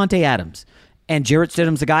I'm Devontae Adams and Jarrett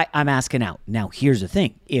Stidham's the guy, I'm asking out. Now, here's the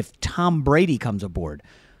thing. If Tom Brady comes aboard,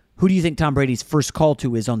 who do you think Tom Brady's first call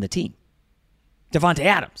to is on the team? Devontae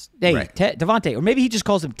Adams. Hey, right. Devontae. Or maybe he just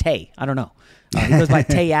calls him Tay. I don't know. He goes by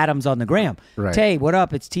Tay Adams on the gram. Right. Tay, what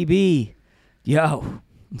up? It's TB. Yo,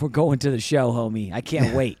 we're going to the show, homie. I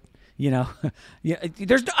can't wait. You know, yeah.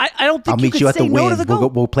 I don't think I'll meet you at the no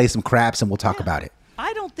win. We'll play some craps and we'll talk about it.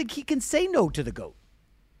 I don't think he can say no to the GOAT.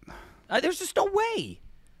 There's just no way.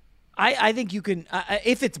 I think you can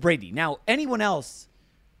if it's Brady. Now, anyone else,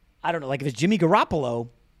 I don't know. Like if it's Jimmy Garoppolo.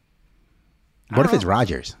 What if it's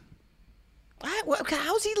Rodgers?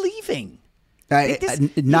 How's he leaving?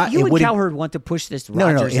 You and Cowherd want to push this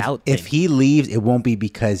Rodgers out thing. If he leaves, it won't be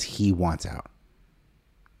because he wants out.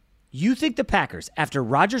 You think the Packers, after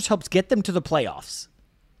Rodgers helps get them to the playoffs?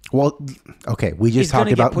 Well, okay, we just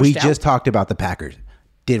talked about the Packers.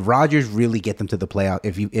 Did Rodgers really get them to the playoff?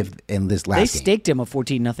 If in this last game, they staked him a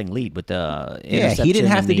 14-0 lead with the he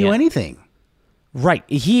didn't have to do anything. Right,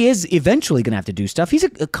 he is eventually going to have to do stuff. He's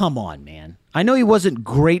come on, man. I know he wasn't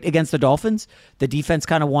great against the Dolphins. The defense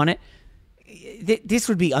kind of won it. This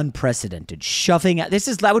would be unprecedented. Shoving out.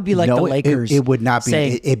 That would be like the Lakers. It would not be.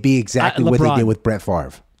 It'd be exactly what they did with Brett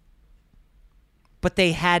Favre. But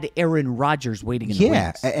they had Aaron Rodgers waiting in the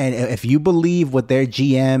wings. Yeah, and if you believe what their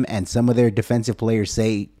GM and some of their defensive players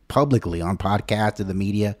say publicly on podcasts or the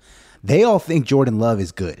media, they all think Jordan Love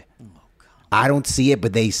is good. Oh, God. I don't see it,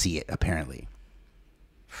 but they see it, apparently.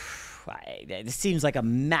 It seems like a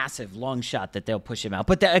massive long shot that they'll push him out.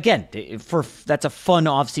 But again, that's a fun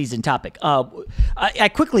off-season topic. I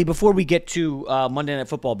quickly, before we get to Monday Night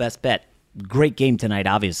Football best bet, great game tonight,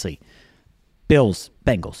 obviously. Bills,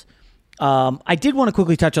 Bengals. I did want to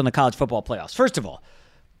quickly touch on the college football playoffs. First of all,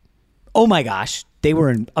 oh my gosh, they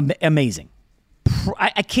were amazing.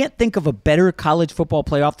 I can't think of a better college football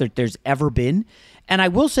playoff that there's ever been. And I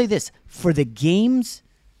will say this, for the games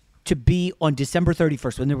to be on December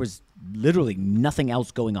 31st, when there was literally nothing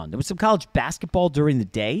else going on. There was some college basketball during the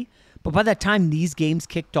day, but by that time these games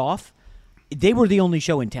kicked off, they were the only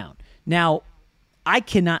show in town. Now, I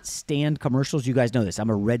cannot stand commercials. You guys know this. I'm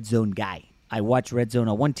a red zone guy. I watch Red Zone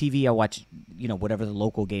on one TV. I watch, whatever the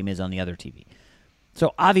local game is on the other TV.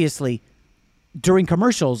 So obviously, during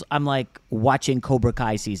commercials, I'm like watching Cobra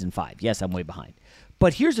Kai season 5. Yes, I'm way behind.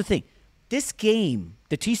 But here's the thing. This game,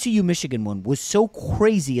 the TCU-Michigan one, was so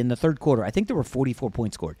crazy in the third quarter. I think there were 44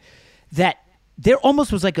 points scored. That there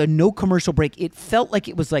almost was like a no commercial break. It felt like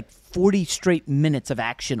it was like 40 straight minutes of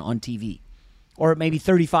action on TV. Or maybe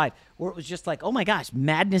 35, where it was just like, oh my gosh,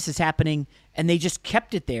 madness is happening, and they just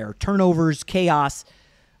kept it there. Turnovers, chaos.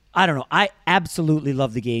 I don't know. I absolutely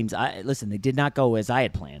love the games. Listen, they did not go as I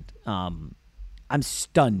had planned. I'm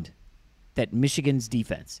stunned that Michigan's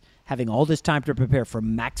defense, having all this time to prepare for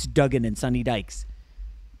Max Duggan and Sonny Dykes,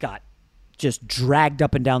 got just dragged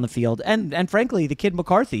up and down the field. And frankly, the kid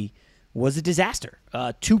McCarthy was a disaster.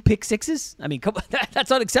 2 pick sixes? I mean, come on,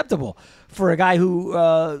 that's unacceptable for a guy who,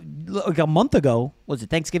 like a month ago, was it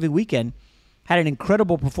Thanksgiving weekend, had an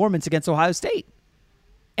incredible performance against Ohio State.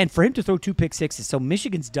 And for him to throw 2 pick sixes, so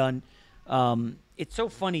Michigan's done. It's so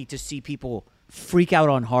funny to see people freak out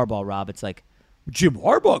on Harbaugh, Rob. It's like, Jim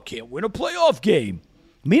Harbaugh can't win a playoff game.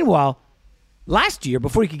 Meanwhile, last year,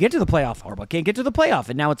 before he could get to the playoff, Harbaugh can't get to the playoff.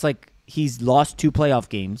 And now it's like he's lost 2 playoff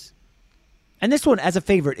games. And this one, as a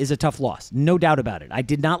favorite, is a tough loss. No doubt about it. I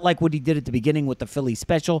did not like what he did at the beginning with the Philly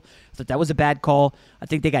special. I thought that was a bad call. I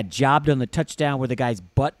think they got jobbed on the touchdown where the guy's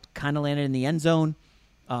butt kind of landed in the end zone.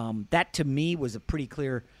 That, to me, was a pretty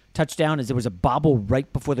clear touchdown, as there was a bobble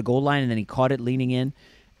right before the goal line, and then he caught it leaning in.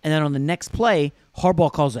 And then on the next play,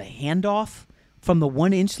 Harbaugh calls a handoff from the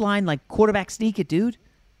 1-inch line, like quarterback sneak it, dude.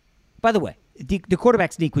 By the way, the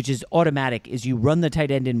quarterback sneak, which is automatic, is you run the tight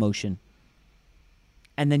end in motion,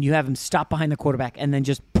 and then you have him stop behind the quarterback and then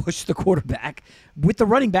just push the quarterback with the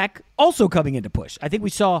running back also coming in to push. I think we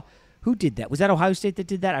saw, who did that? Was that Ohio State that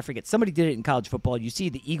did that? I forget. Somebody did it in college football. You see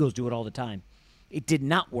the Eagles do it all the time. It did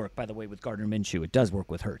not work, by the way, with Gardner Minshew. It does work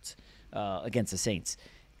with Hurts against the Saints.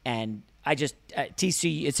 And I just,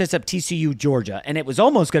 TCU, it sets up TCU, Georgia, and it was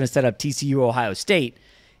almost going to set up TCU, Ohio State,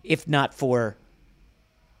 if not for,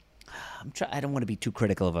 I don't want to be too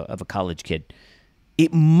critical of a college kid.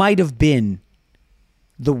 It might have been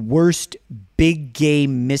the worst big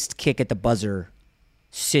game missed kick at the buzzer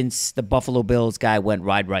since the Buffalo Bills guy went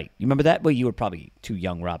wide right. You remember that? Well, you were probably too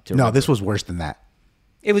young, Rob, to remember. No, this was worse than that.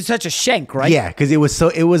 It was such a shank, right? Yeah, because it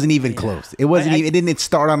wasn't even close. It wasn't even. It didn't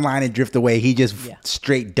start on line and drift away. He just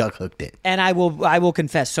straight duck hooked it. And I will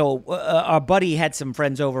confess. So our buddy had some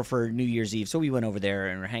friends over for New Year's Eve, so we went over there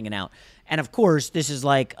and were hanging out. And of course, this is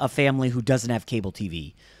like a family who doesn't have cable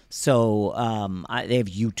TV, so they have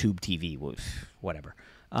YouTube TV, whatever.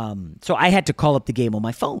 So I had to call up the game on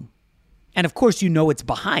my phone, and of course, it's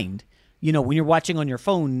behind. When you're watching on your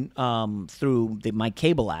phone through my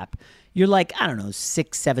cable app, you're like, I don't know,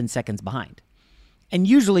 6-7 seconds behind. And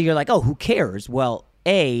usually you're like, oh, who cares? Well,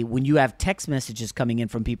 when you have text messages coming in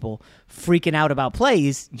from people freaking out about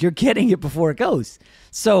plays, you're getting it before it goes.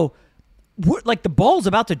 So like the ball's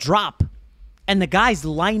about to drop and the guy's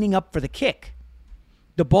lining up for the kick.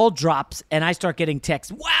 The ball drops and I start getting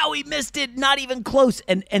texts. Wow, he missed it. Not even close.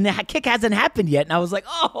 And the kick hasn't happened yet. And I was like,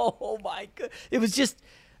 oh my God. It was just...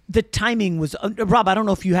 The timing was, Rob, I don't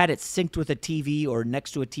know if you had it synced with a TV or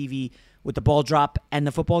next to a TV with the ball drop and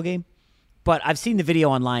the football game, but I've seen the video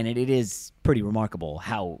online and it is pretty remarkable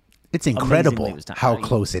how it's incredible how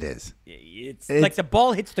close it is. It's like the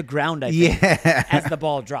ball hits the ground, I think, as the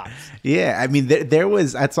ball drops. Yeah, I mean,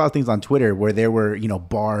 I saw things on Twitter where there were,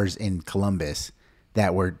 bars in Columbus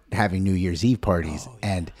that were having New Year's Eve parties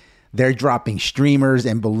and they're dropping streamers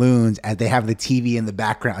and balloons as they have the TV in the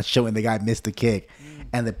background showing the guy missed the kick.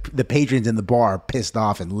 And the patrons in the bar are pissed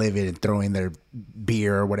off and livid and throwing their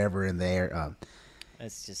beer or whatever in there.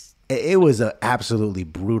 That's just... It was an absolutely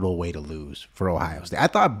brutal way to lose for Ohio State. I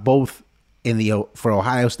thought both for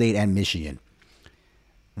Ohio State and Michigan,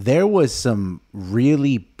 there was some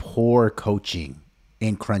really poor coaching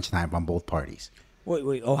in crunch time on both parties.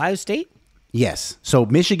 Wait, Ohio State? Yes. So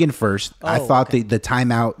Michigan first. I thought the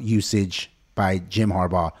timeout usage by Jim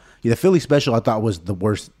Harbaugh, the Philly special, I thought was the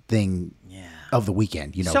worst thing of the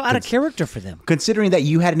weekend. So out of character for them. Considering that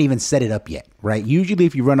you hadn't even set it up yet, right? Usually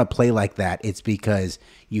if you run a play like that, it's because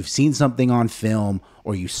you've seen something on film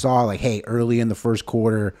or you saw like, hey, early in the first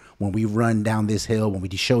quarter when we run down this hill, when we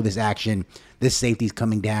show this action, this safety's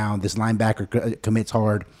coming down, this linebacker commits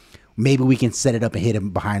hard, maybe we can set it up and hit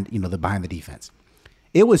him behind the defense.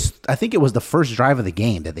 I think it was the first drive of the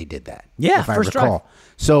game that they did that. Yeah, if I recall. Drive.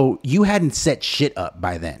 So you hadn't set shit up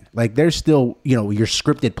by then. Like there's still, your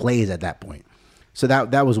scripted plays at that point. So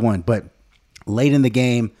that was one. But late in the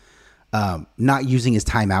game, not using his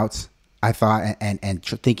timeouts, I thought, and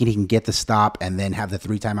thinking he can get the stop and then have the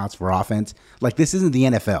 3 timeouts for offense. Like this isn't the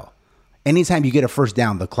NFL. anytime you get a first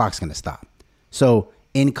down, the clock's going to stop. So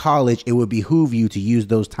in college, it would behoove you to use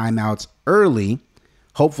those timeouts early.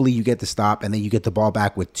 Hopefully you get the stop and then you get the ball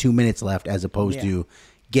back with 2 minutes left as opposed to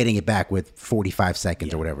getting it back with 45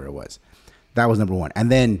 seconds or whatever it was. That was number one.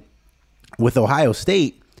 And then with Ohio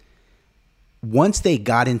State, once they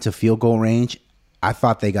got into field goal range, I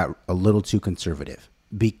thought they got a little too conservative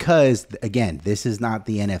because, again, this is not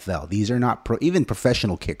the NFL. These are not even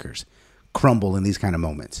professional kickers crumble in these kind of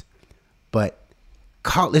moments. But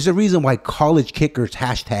there's a reason why college kickers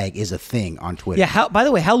hashtag is a thing on Twitter. Yeah. By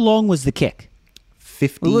the way, how long was the kick?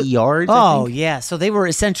 50 yards. Oh, yeah. So they were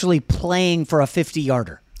essentially playing for a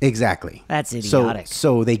 50-yarder. Exactly. That's idiotic.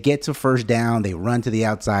 So they get to first down, they run to the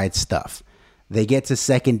outside stuff. They get to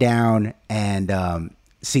second down, and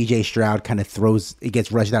C.J. Stroud kind of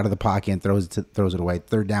gets rushed out of the pocket and throws it away.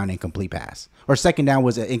 Third down, incomplete pass. Or second down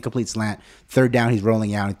was an incomplete slant. Third down, he's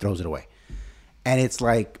rolling out and throws it away. And it's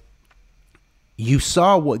like, you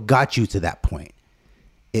saw what got you to that point.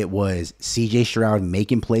 It was C.J. Stroud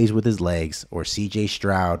making plays with his legs or C.J.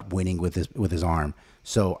 Stroud winning with his arm.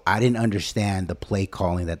 So I didn't understand the play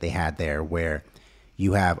calling that they had there where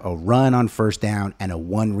you have a run on first down and a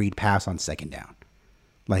one-read pass on second down.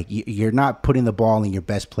 Like, you're not putting the ball in your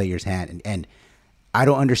best player's hand. And I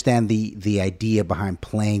don't understand the idea behind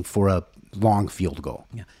playing for a long field goal.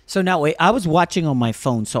 Yeah. So now, wait, I was watching on my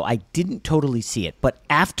phone, so I didn't totally see it. But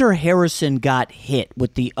after Harrison got hit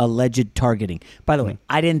with the alleged targeting, by the way,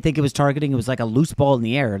 I didn't think it was targeting. It was like a loose ball in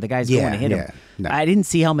the air. The guy's going to hit him. No. I didn't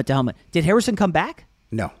see helmet to helmet. Did Harrison come back?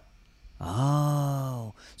 No.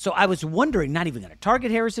 Oh. So I was wondering, not even going to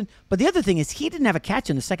target Harrison. But the other thing is he didn't have a catch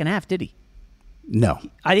in the second half, did he? No.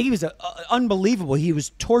 I think he was unbelievable. He was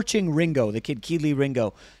torching Ringo, the kid Keely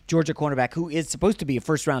Ringo, Georgia cornerback, who is supposed to be a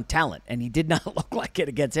first-round talent, and he did not look like it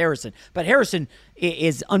against Harrison. But Harrison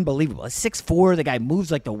is unbelievable. 6'4", the guy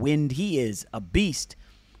moves like the wind. He is a beast.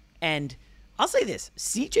 And I'll say this,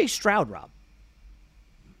 C.J. Stroud, Rob,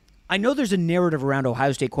 I know there's a narrative around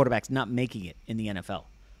Ohio State quarterbacks not making it in the NFL,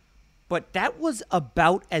 but that was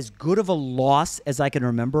about as good of a loss as I can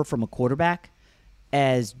remember from a quarterback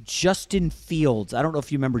as Justin Fields. I don't know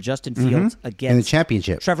if you remember Justin Fields against in the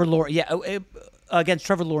championship. Trevor Lawrence. Yeah, against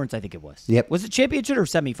Trevor Lawrence, I think it was. Yep. Was it championship or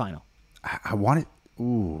semifinal? I want it.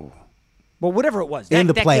 Ooh. Well, whatever it was. In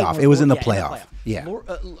the playoff. It was in the playoff. Yeah.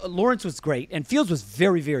 Lawrence was great, and Fields was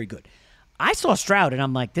very, very good. I saw Stroud, and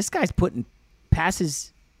I'm like, this guy's putting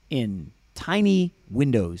passes in tiny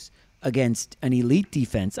windows against an elite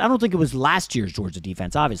defense. I don't think it was last year's Georgia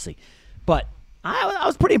defense, obviously, but I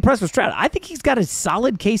was pretty impressed with Stroud. I think he's got a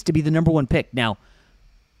solid case to be the number one pick. Now,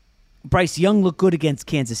 Bryce Young looked good against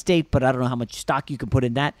Kansas State, but I don't know how much stock you can put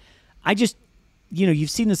in that. I just, you've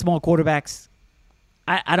seen the small quarterbacks.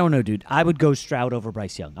 I don't know, dude. I would go Stroud over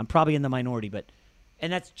Bryce Young. I'm probably in the minority,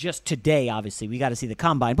 and that's just today, obviously. We got to see the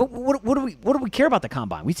Combine. But what do we care about the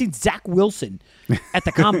Combine? We've seen Zach Wilson at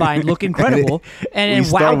the Combine look incredible. And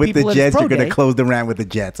we wow start with people the Jets. You're going to close the round with the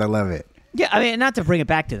Jets. I love it. Yeah, I mean, not to bring it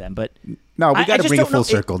back to them, but no, we got to bring it full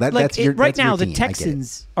circle. Right That's now, your the team.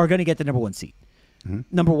 Texans are going to get the number one seed,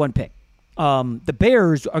 number one pick. The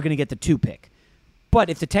Bears are going to get the 2 pick. But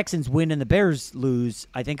if the Texans win and the Bears lose,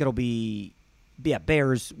 I think it'll be,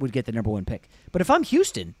 Bears would get the number one pick. But if I'm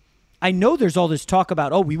Houston, I know there's all this talk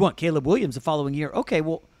about, we want Caleb Williams the following year. Okay,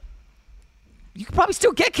 well, you could probably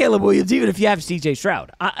still get Caleb Williams even if you have C.J.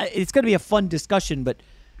 Stroud. It's going to be a fun discussion, but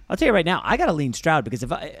I'll tell you right now, I got to lean Stroud because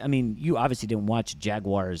you obviously didn't watch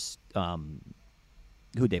Jaguars.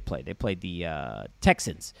 Who'd they play? They played the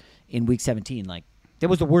Texans in Week 17. Like, that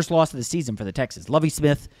was the worst loss of the season for the Texans. Lovie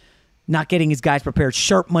Smith not getting his guys prepared.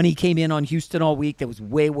 Sharp money came in on Houston all week. That was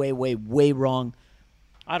way, way, way, way wrong.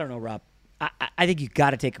 I don't know, Rob. I think you got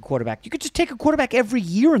to take a quarterback. You could just take a quarterback every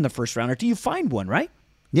year in the first round until you find one, right?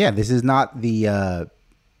 Yeah, this is not the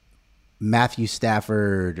Matthew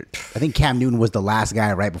Stafford. I think Cam Newton was the last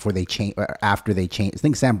guy right before they changed. After they changed, I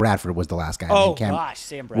think Sam Bradford was the last guy.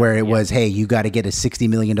 Sam Bradford. Where it was, hey, you got to get a $60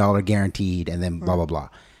 million guaranteed, and then blah blah blah.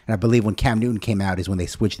 And I believe when Cam Newton came out is when they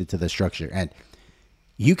switched it to the structure. And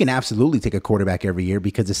you can absolutely take a quarterback every year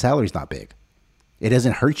because the salary's not big. It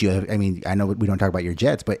doesn't hurt you. I mean, I know we don't talk about your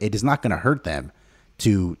Jets, but it is not going to hurt them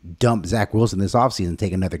to dump Zach Wilson this offseason and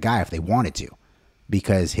take another guy if they wanted to,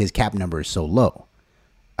 because his cap number is so low.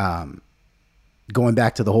 Going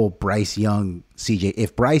back to the whole Bryce Young, CJ,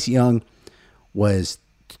 if Bryce Young was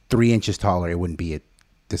 3 inches taller, it wouldn't be a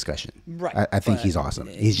discussion. Right. I think he's awesome.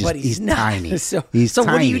 He's not. tiny. So he's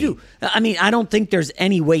tiny. What do you do? I mean, I don't think there's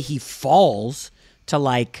any way he falls to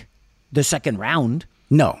like the second round.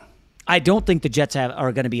 No. I don't think the Jets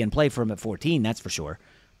are going to be in play for him at 14, that's for sure.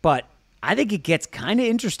 But I think it gets kind of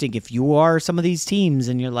interesting if you are some of these teams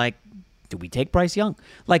and you're like, do we take Bryce Young?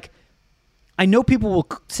 Like, I know people will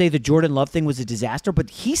say the Jordan Love thing was a disaster, but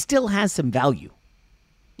he still has some value,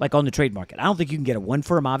 like on the trade market. I don't think you can get a 1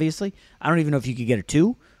 for him, obviously. I don't even know if you could get a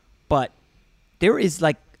 2, but there is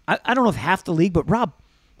like, I don't know if half the league, but Rob,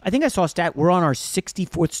 I think I saw a stat. We're on our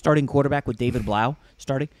 64th starting quarterback with David Blau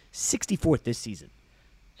starting. 64th this season.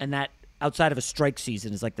 And that, outside of a strike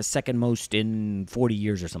season, is like the second most in 40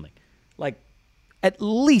 years or something. Like, at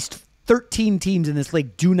least 13 teams in this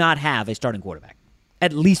league do not have a starting quarterback.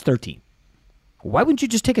 At least 13. Why wouldn't you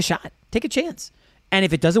just take a shot? Take a chance. And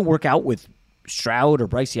if it doesn't work out with Stroud or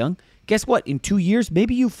Bryce Young, guess what? In 2 years,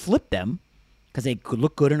 maybe you flip them because they could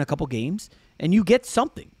look good in a couple games and you get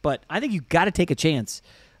something. But I think you got to take a chance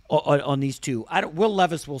on these two. Will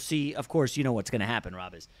Levis, we'll see. Of course, you know what's going to happen,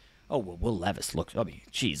 Rob, is, Will Levis looks,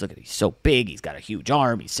 geez, look at him. He's so big. He's got a huge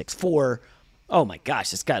arm. He's 6'4". Oh, my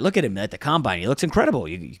gosh, this guy, look at him at the combine. He looks incredible.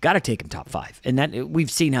 You got to take him top 5. And that we've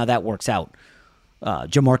seen how that works out.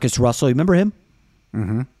 Jamarcus Russell, you remember him?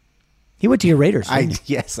 Mm-hmm. He went to your Raiders.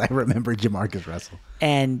 Yes, I remember Jamarcus Russell.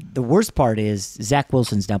 And the worst part is Zach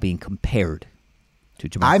Wilson's now being compared to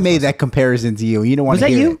Jamarcus I made Russell. That comparison to you. You don't want Was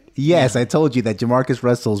to that hear you? it. Yes, yeah. I told you that Jamarcus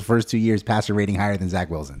Russell's first 2 years passer rating higher than Zach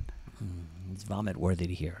Wilson. It's vomit worthy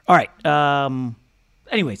to hear. All right.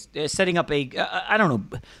 Anyways, setting up a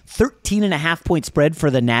 13.5 point spread for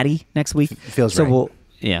the Natty next week. Feels right.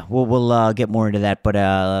 We'll get more into that. But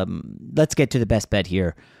let's get to the best bet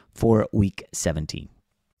here for Week 17.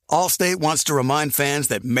 Allstate wants to remind fans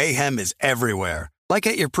that mayhem is everywhere, like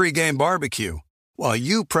at your pregame barbecue. While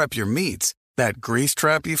you prep your meats, that grease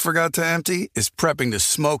trap you forgot to empty is prepping to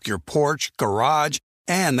smoke your porch, garage,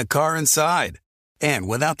 and the car inside. And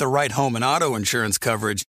without the right home and auto insurance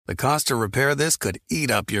coverage, the cost to repair this could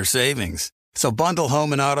eat up your savings. So bundle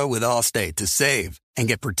home and auto with Allstate to save and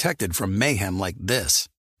get protected from mayhem like this.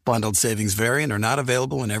 Bundled savings vary and are not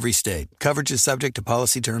available in every state. Coverage is subject to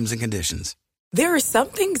policy terms and conditions. There are some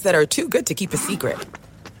things that are too good to keep a secret.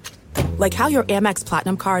 Like how your Amex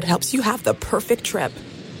Platinum card helps you have the perfect trip.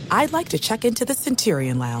 I'd like to check into the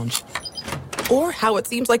Centurion Lounge. Or how it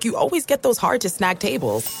seems like you always get those hard-to-snag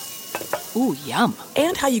tables. Ooh, yum.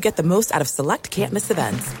 And how you get the most out of select can't-miss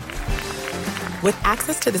events. With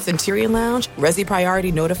access to the Centurion Lounge, Resi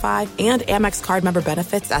Priority Notify, and Amex card member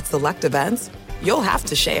benefits at select events, you'll have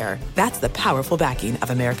to share. That's the powerful backing of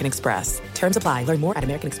American Express. Terms apply. Learn more at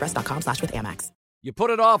americanexpress.com/withAmex. You put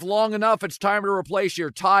it off long enough, it's time to replace your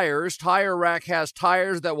tires. Tire Rack has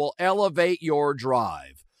tires that will elevate your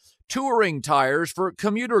drive. Touring tires for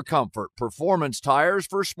commuter comfort, performance tires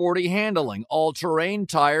for sporty handling, all-terrain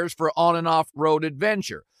tires for on- and off-road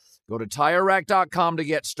adventure. Go to TireRack.com to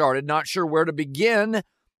get started. Not sure where to begin?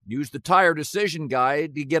 Use the Tire Decision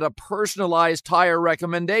Guide to get a personalized tire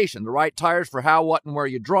recommendation, the right tires for how, what, and where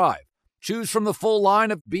you drive. Choose from the full line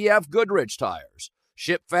of BF Goodrich tires.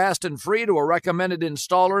 Ship fast and free to a recommended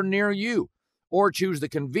installer near you. Or choose the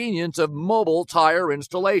convenience of mobile tire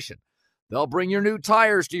installation. They'll bring your new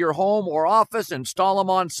tires to your home or office and install them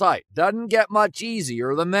on site. Doesn't get much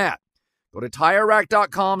easier than that. Go to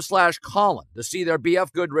TireRack.com/Colin to see their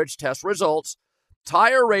BF Goodrich test results,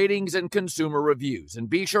 tire ratings, and consumer reviews. And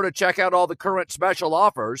be sure to check out all the current special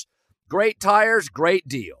offers. Great tires, great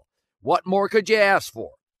deal. What more could you ask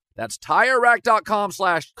for? That's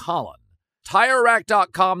TireRack.com/Colin.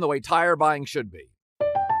 TireRack.com, the way tire buying should be.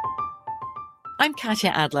 I'm Katya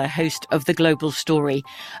Adler, host of The Global Story.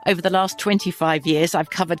 Over the last 25 years, I've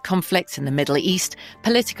covered conflicts in the Middle East,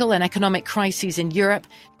 political and economic crises in Europe,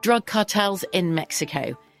 drug cartels in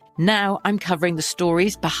Mexico. Now I'm covering the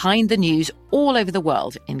stories behind the news all over the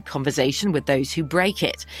world in conversation with those who break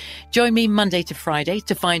it. Join me Monday to Friday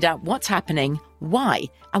to find out what's happening, why,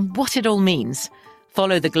 and what it all means.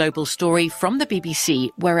 Follow The Global Story from the BBC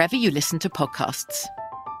wherever you listen to podcasts.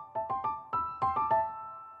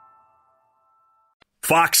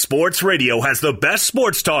 Fox Sports Radio has the best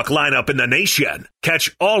sports talk lineup in the nation.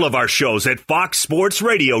 Catch all of our shows at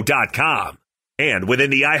foxsportsradio.com. And within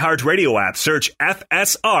the iHeartRadio app, search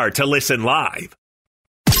FSR to listen live.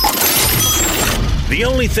 The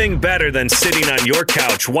only thing better than sitting on your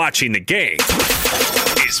couch watching the game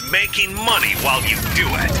is making money while you do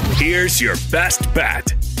it. Here's your best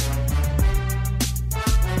bet.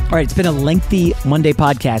 All right, it's been a lengthy Monday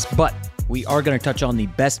podcast, but we are going to touch on the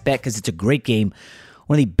best bet because it's a great game.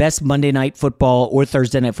 One of the best Monday Night Football or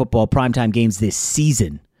Thursday Night Football primetime games this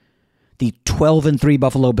season. The 12-3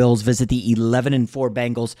 Buffalo Bills visit the 11-4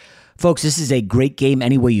 Bengals. Folks, this is a great game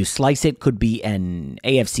any way you slice it. Could be an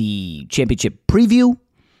AFC Championship preview.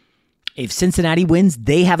 If Cincinnati wins,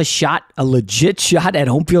 they have a legit shot at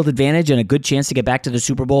home field advantage and a good chance to get back to the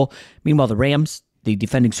Super Bowl. Meanwhile, the Rams, the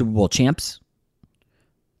defending Super Bowl champs,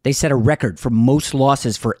 They set a record for most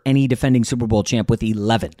losses for any defending Super Bowl champ with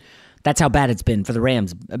 11. That's how bad it's been for the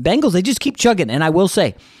Rams. Bengals, they just keep chugging. And I will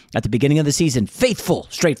say, at the beginning of the season, faithful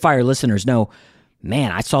Straight Fire listeners know,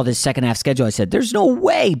 man, I saw this second half schedule. I said, there's no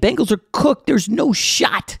way. Bengals are cooked. There's no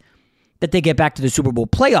shot that they get back to the Super Bowl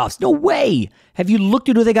playoffs. No way. Have you looked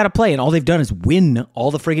at who they got to play? And all they've done is win all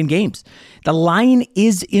the friggin' games. The line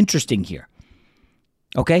is interesting here.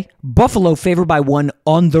 Okay? Buffalo favored by 1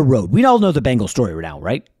 on the road. We all know the Bengals story right now,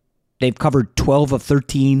 right? They've covered 12 of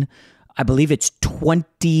 13. I believe it's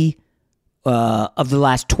 20 of the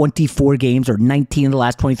last 24 games or 19 of the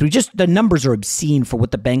last 23. Just the numbers are obscene for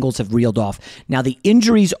what the Bengals have reeled off. Now, the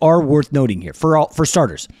injuries are worth noting here. For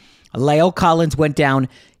starters, La'el Collins went down.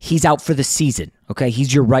 He's out for the season. Okay,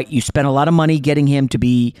 he's your right. You spent a lot of money getting him to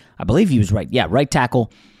be, I believe he was right. Yeah, right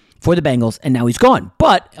tackle for the Bengals, and now he's gone.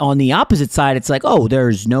 But on the opposite side, it's like, oh,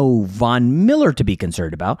 there's no Von Miller to be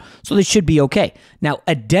concerned about, so they should be okay. Now,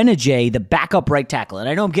 Adeniji, the backup right tackle, and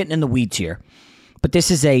I know I'm getting in the weeds here, but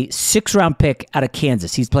this is a 6th-round pick out of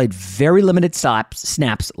Kansas. He's played very limited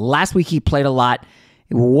snaps. Last week he played a lot.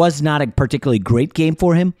 It was not a particularly great game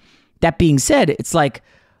for him. That being said, it's like,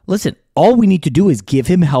 listen, all we need to do is give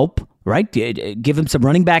him help, right? Give him some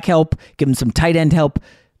running back help, give him some tight end help.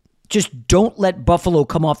 Just don't let Buffalo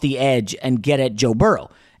come off the edge and get at Joe Burrow.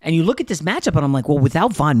 And you look at this matchup, and I'm like, well,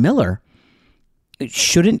 without Von Miller,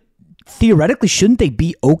 theoretically, shouldn't they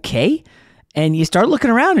be okay? And you start looking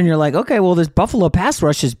around, and you're like, okay, well, this Buffalo pass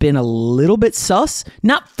rush has been a little bit sus.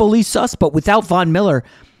 Not fully sus, but without Von Miller,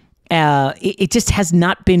 it just has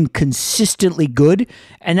not been consistently good,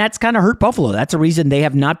 and that's kind of hurt Buffalo. That's a reason they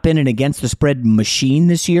have not been an against-the-spread machine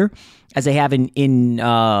this year, as they have in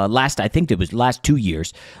last 2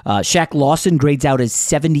 years. Shaq Lawson grades out as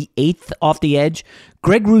 78th off the edge.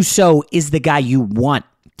 Greg Rousseau is the guy you want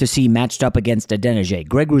to see matched up against Adeniji.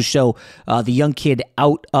 Greg Rousseau, the young kid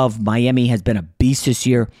out of Miami, has been a beast this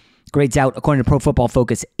year. Grades out, according to Pro Football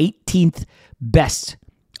Focus, 18th best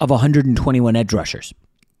of 121 edge rushers.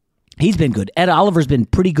 He's been good. Ed Oliver's been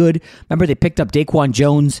pretty good. Remember, they picked up Daquan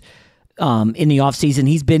Jones in the offseason.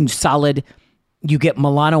 He's been solid. You get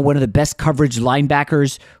Milano, one of the best coverage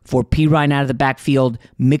linebackers for Pirine out of the backfield,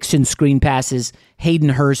 mixing screen passes. Hayden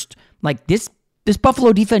Hurst. Like, this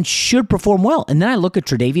Buffalo defense should perform well. And then I look at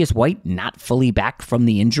Tre'Davious White, not fully back from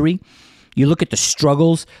the injury. You look at the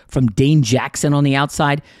struggles from Dane Jackson on the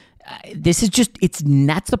outside. This is just,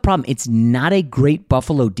 that's the problem. It's not a great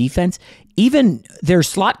Buffalo defense. Even their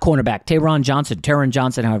slot cornerback, Taron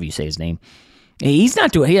Johnson, however you say his name, he's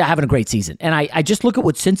having a great season. And I just look at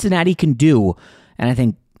what Cincinnati can do, and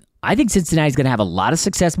I think Cincinnati's going to have a lot of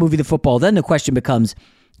success moving the football. Then the question becomes,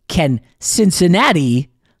 can Cincinnati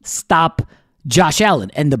stop Josh Allen?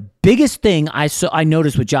 And the biggest thing I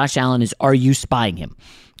noticed with Josh Allen is, are you spying him?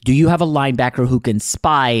 Do you have a linebacker who can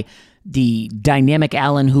spy the dynamic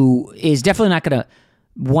Allen, who is definitely not going to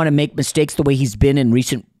want to make mistakes the way he's been in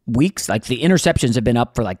recent weeks? Like, the interceptions have been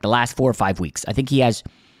up for like the last 4 or 5 weeks. I think he has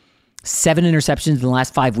 7 interceptions in the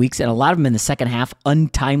last 5 weeks, and a lot of them in the second half,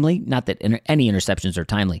 untimely. Not that any interceptions are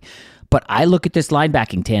timely, but I look at this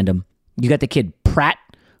linebacking tandem. You got the kid Pratt,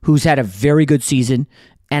 who's had a very good season,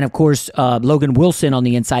 and of course, Logan Wilson on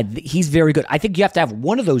the inside. He's very good. I think you have to have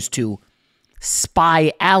one of those two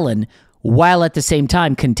spy Allen, while at the same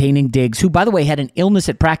time containing Diggs, who, by the way, had an illness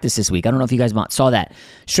at practice this week. I don't know if you guys saw that.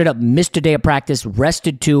 Straight up missed a day of practice,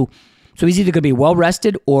 rested too. So he's either going to be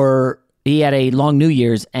well-rested or he had a long New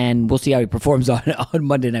Year's, and we'll see how he performs on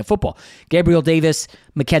Monday Night Football. Gabriel Davis,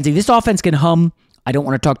 McKenzie. This offense can hum. I don't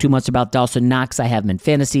want to talk too much about Dawson Knox. I have him in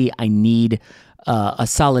fantasy. I need a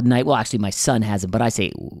solid night. Well, actually, my son has him, but I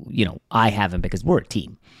say, I have him because we're a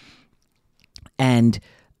team. And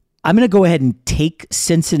I'm going to go ahead and take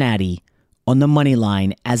Cincinnati on the money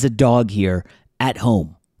line as a dog here at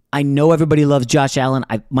home. I know everybody loves Josh Allen.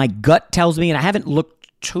 My gut tells me, and I haven't looked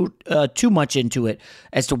too much into it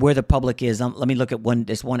as to where the public is. Let me look at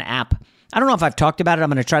this one app. I don't know if I've talked about it. I'm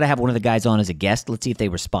going to try to have one of the guys on as a guest. Let's see if they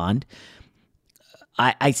respond.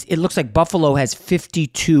 It looks like Buffalo has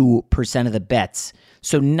 52% of the bets.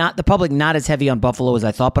 So the public not as heavy on Buffalo as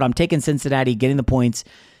I thought, but I'm taking Cincinnati, getting the points.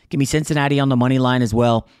 Give me Cincinnati on the money line as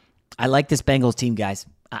well. I like this Bengals team, guys.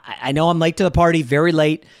 I know I'm late to the party, very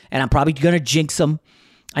late, and I'm probably going to jinx them.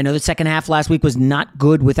 I know the second half last week was not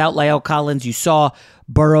good without La'el Collins. You saw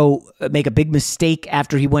Burrow make a big mistake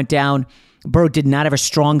after he went down. Burrow did not have a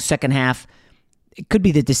strong second half. It could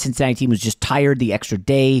be that the Cincinnati team was just tired. The extra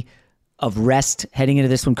day of rest heading into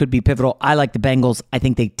this one could be pivotal. I like the Bengals. I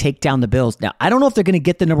think they take down the Bills. Now, I don't know if they're going to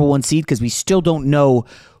get the number 1 seed because we still don't know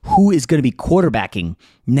who is going to be quarterbacking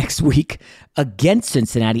next week against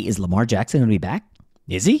Cincinnati. Is Lamar Jackson going to be back?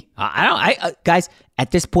 Is he? Guys,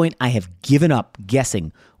 at this point, I have given up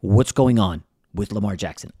guessing what's going on with Lamar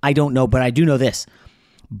Jackson. I don't know, but I do know this.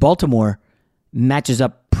 Baltimore matches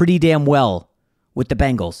up pretty damn well with the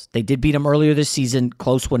Bengals. They did beat them earlier this season,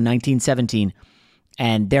 close one, 19-17,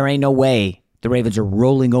 and there ain't no way the Ravens are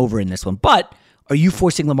rolling over in this one. But are you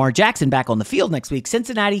forcing Lamar Jackson back on the field next week?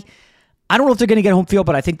 Cincinnati, I don't know if they're going to get home field,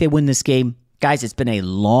 but I think they win this game. Guys, it's been a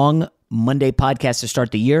long Monday podcast to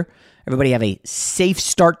start the year. Everybody have a safe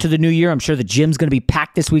start to the new year. I'm sure the gym's going to be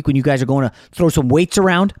packed this week when you guys are going to throw some weights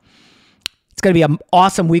around. It's going to be an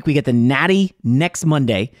awesome week. We get the Natty next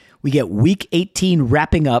Monday. We get Week 18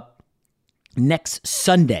 wrapping up next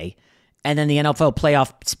Sunday. And then the NFL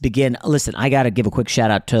playoffs begin. Listen, I got to give a quick shout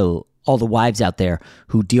out to all the wives out there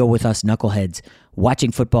who deal with us knuckleheads,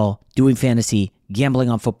 watching football, doing fantasy, gambling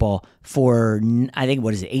on football for, I think,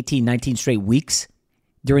 18, 19 straight weeks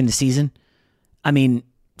during the season. I mean,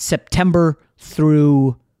 September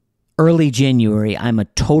through early January, I'm a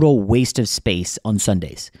total waste of space on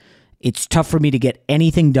Sundays. It's tough for me to get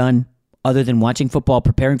anything done other than watching football,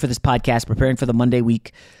 preparing for this podcast, preparing for the Monday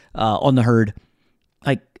week on the herd.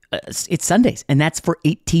 It's Sundays, and that's for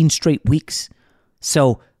 18 straight weeks.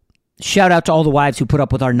 So shout out to all the wives who put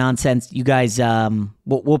up with our nonsense. You guys,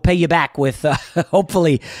 we'll pay you back with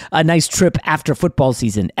hopefully a nice trip after football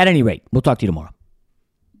season. At any rate, we'll talk to you tomorrow.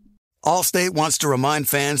 Allstate wants to remind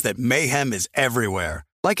fans that mayhem is everywhere,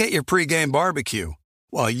 like at your pregame barbecue.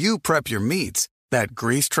 While you prep your meats, that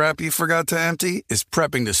grease trap you forgot to empty is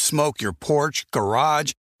prepping to smoke your porch,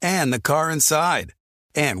 garage, and the car inside.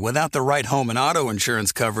 And without the right home and auto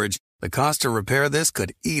insurance coverage, the cost to repair this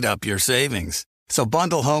could eat up your savings. So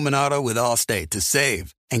bundle home and auto with Allstate to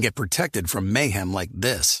save and get protected from mayhem like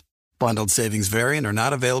this. Bundled savings vary and are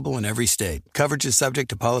not available in every state. Coverage is subject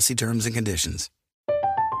to policy terms and conditions.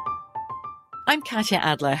 I'm Katya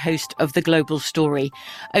Adler, host of The Global Story.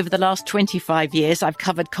 Over the last 25 years, I've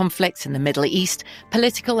covered conflicts in the Middle East,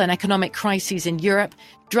 political and economic crises in Europe,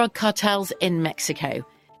 drug cartels in Mexico.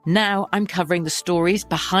 Now I'm covering the stories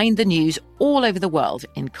behind the news all over the world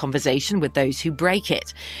in conversation with those who break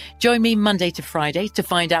it. Join me Monday to Friday to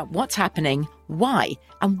find out what's happening, why,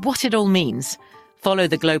 and what it all means. Follow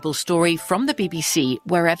The Global Story from the BBC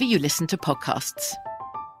wherever you listen to podcasts.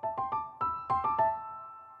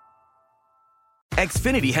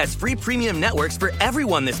 Xfinity has free premium networks for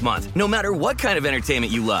everyone this month, no matter what kind of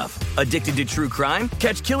entertainment you love. Addicted to true crime?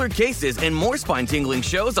 Catch killer cases and more spine-tingling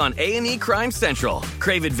shows on A&E Crime Central.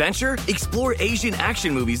 Crave adventure? Explore Asian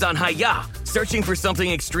action movies on Hi-Ya. Searching for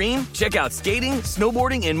something extreme? Check out skating,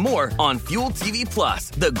 snowboarding, and more on Fuel TV Plus,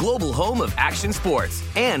 the global home of action sports.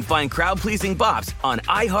 And find crowd-pleasing bops on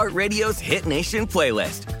iHeartRadio's Hit Nation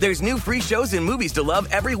playlist. There's new free shows and movies to love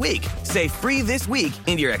every week. Say free this week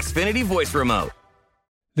in your Xfinity voice remote.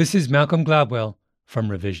 This is Malcolm Gladwell from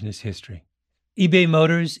Revisionist History. eBay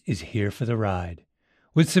Motors is here for the ride.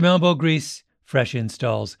 With some elbow grease, fresh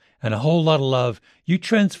installs, and a whole lot of love, you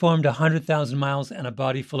transformed 100,000 miles and a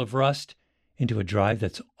body full of rust into a drive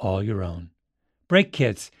that's all your own. Brake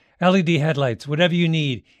kits, LED headlights, whatever you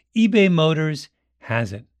need, eBay Motors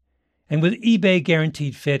has it. And with eBay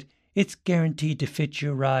Guaranteed Fit, it's guaranteed to fit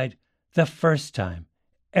your ride the first time,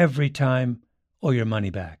 every time, or your money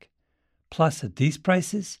back. Plus, at these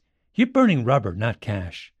prices, you're burning rubber, not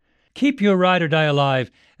cash. Keep your ride or die alive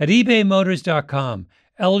at ebaymotors.com.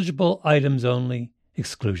 Eligible items only.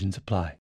 Exclusions apply.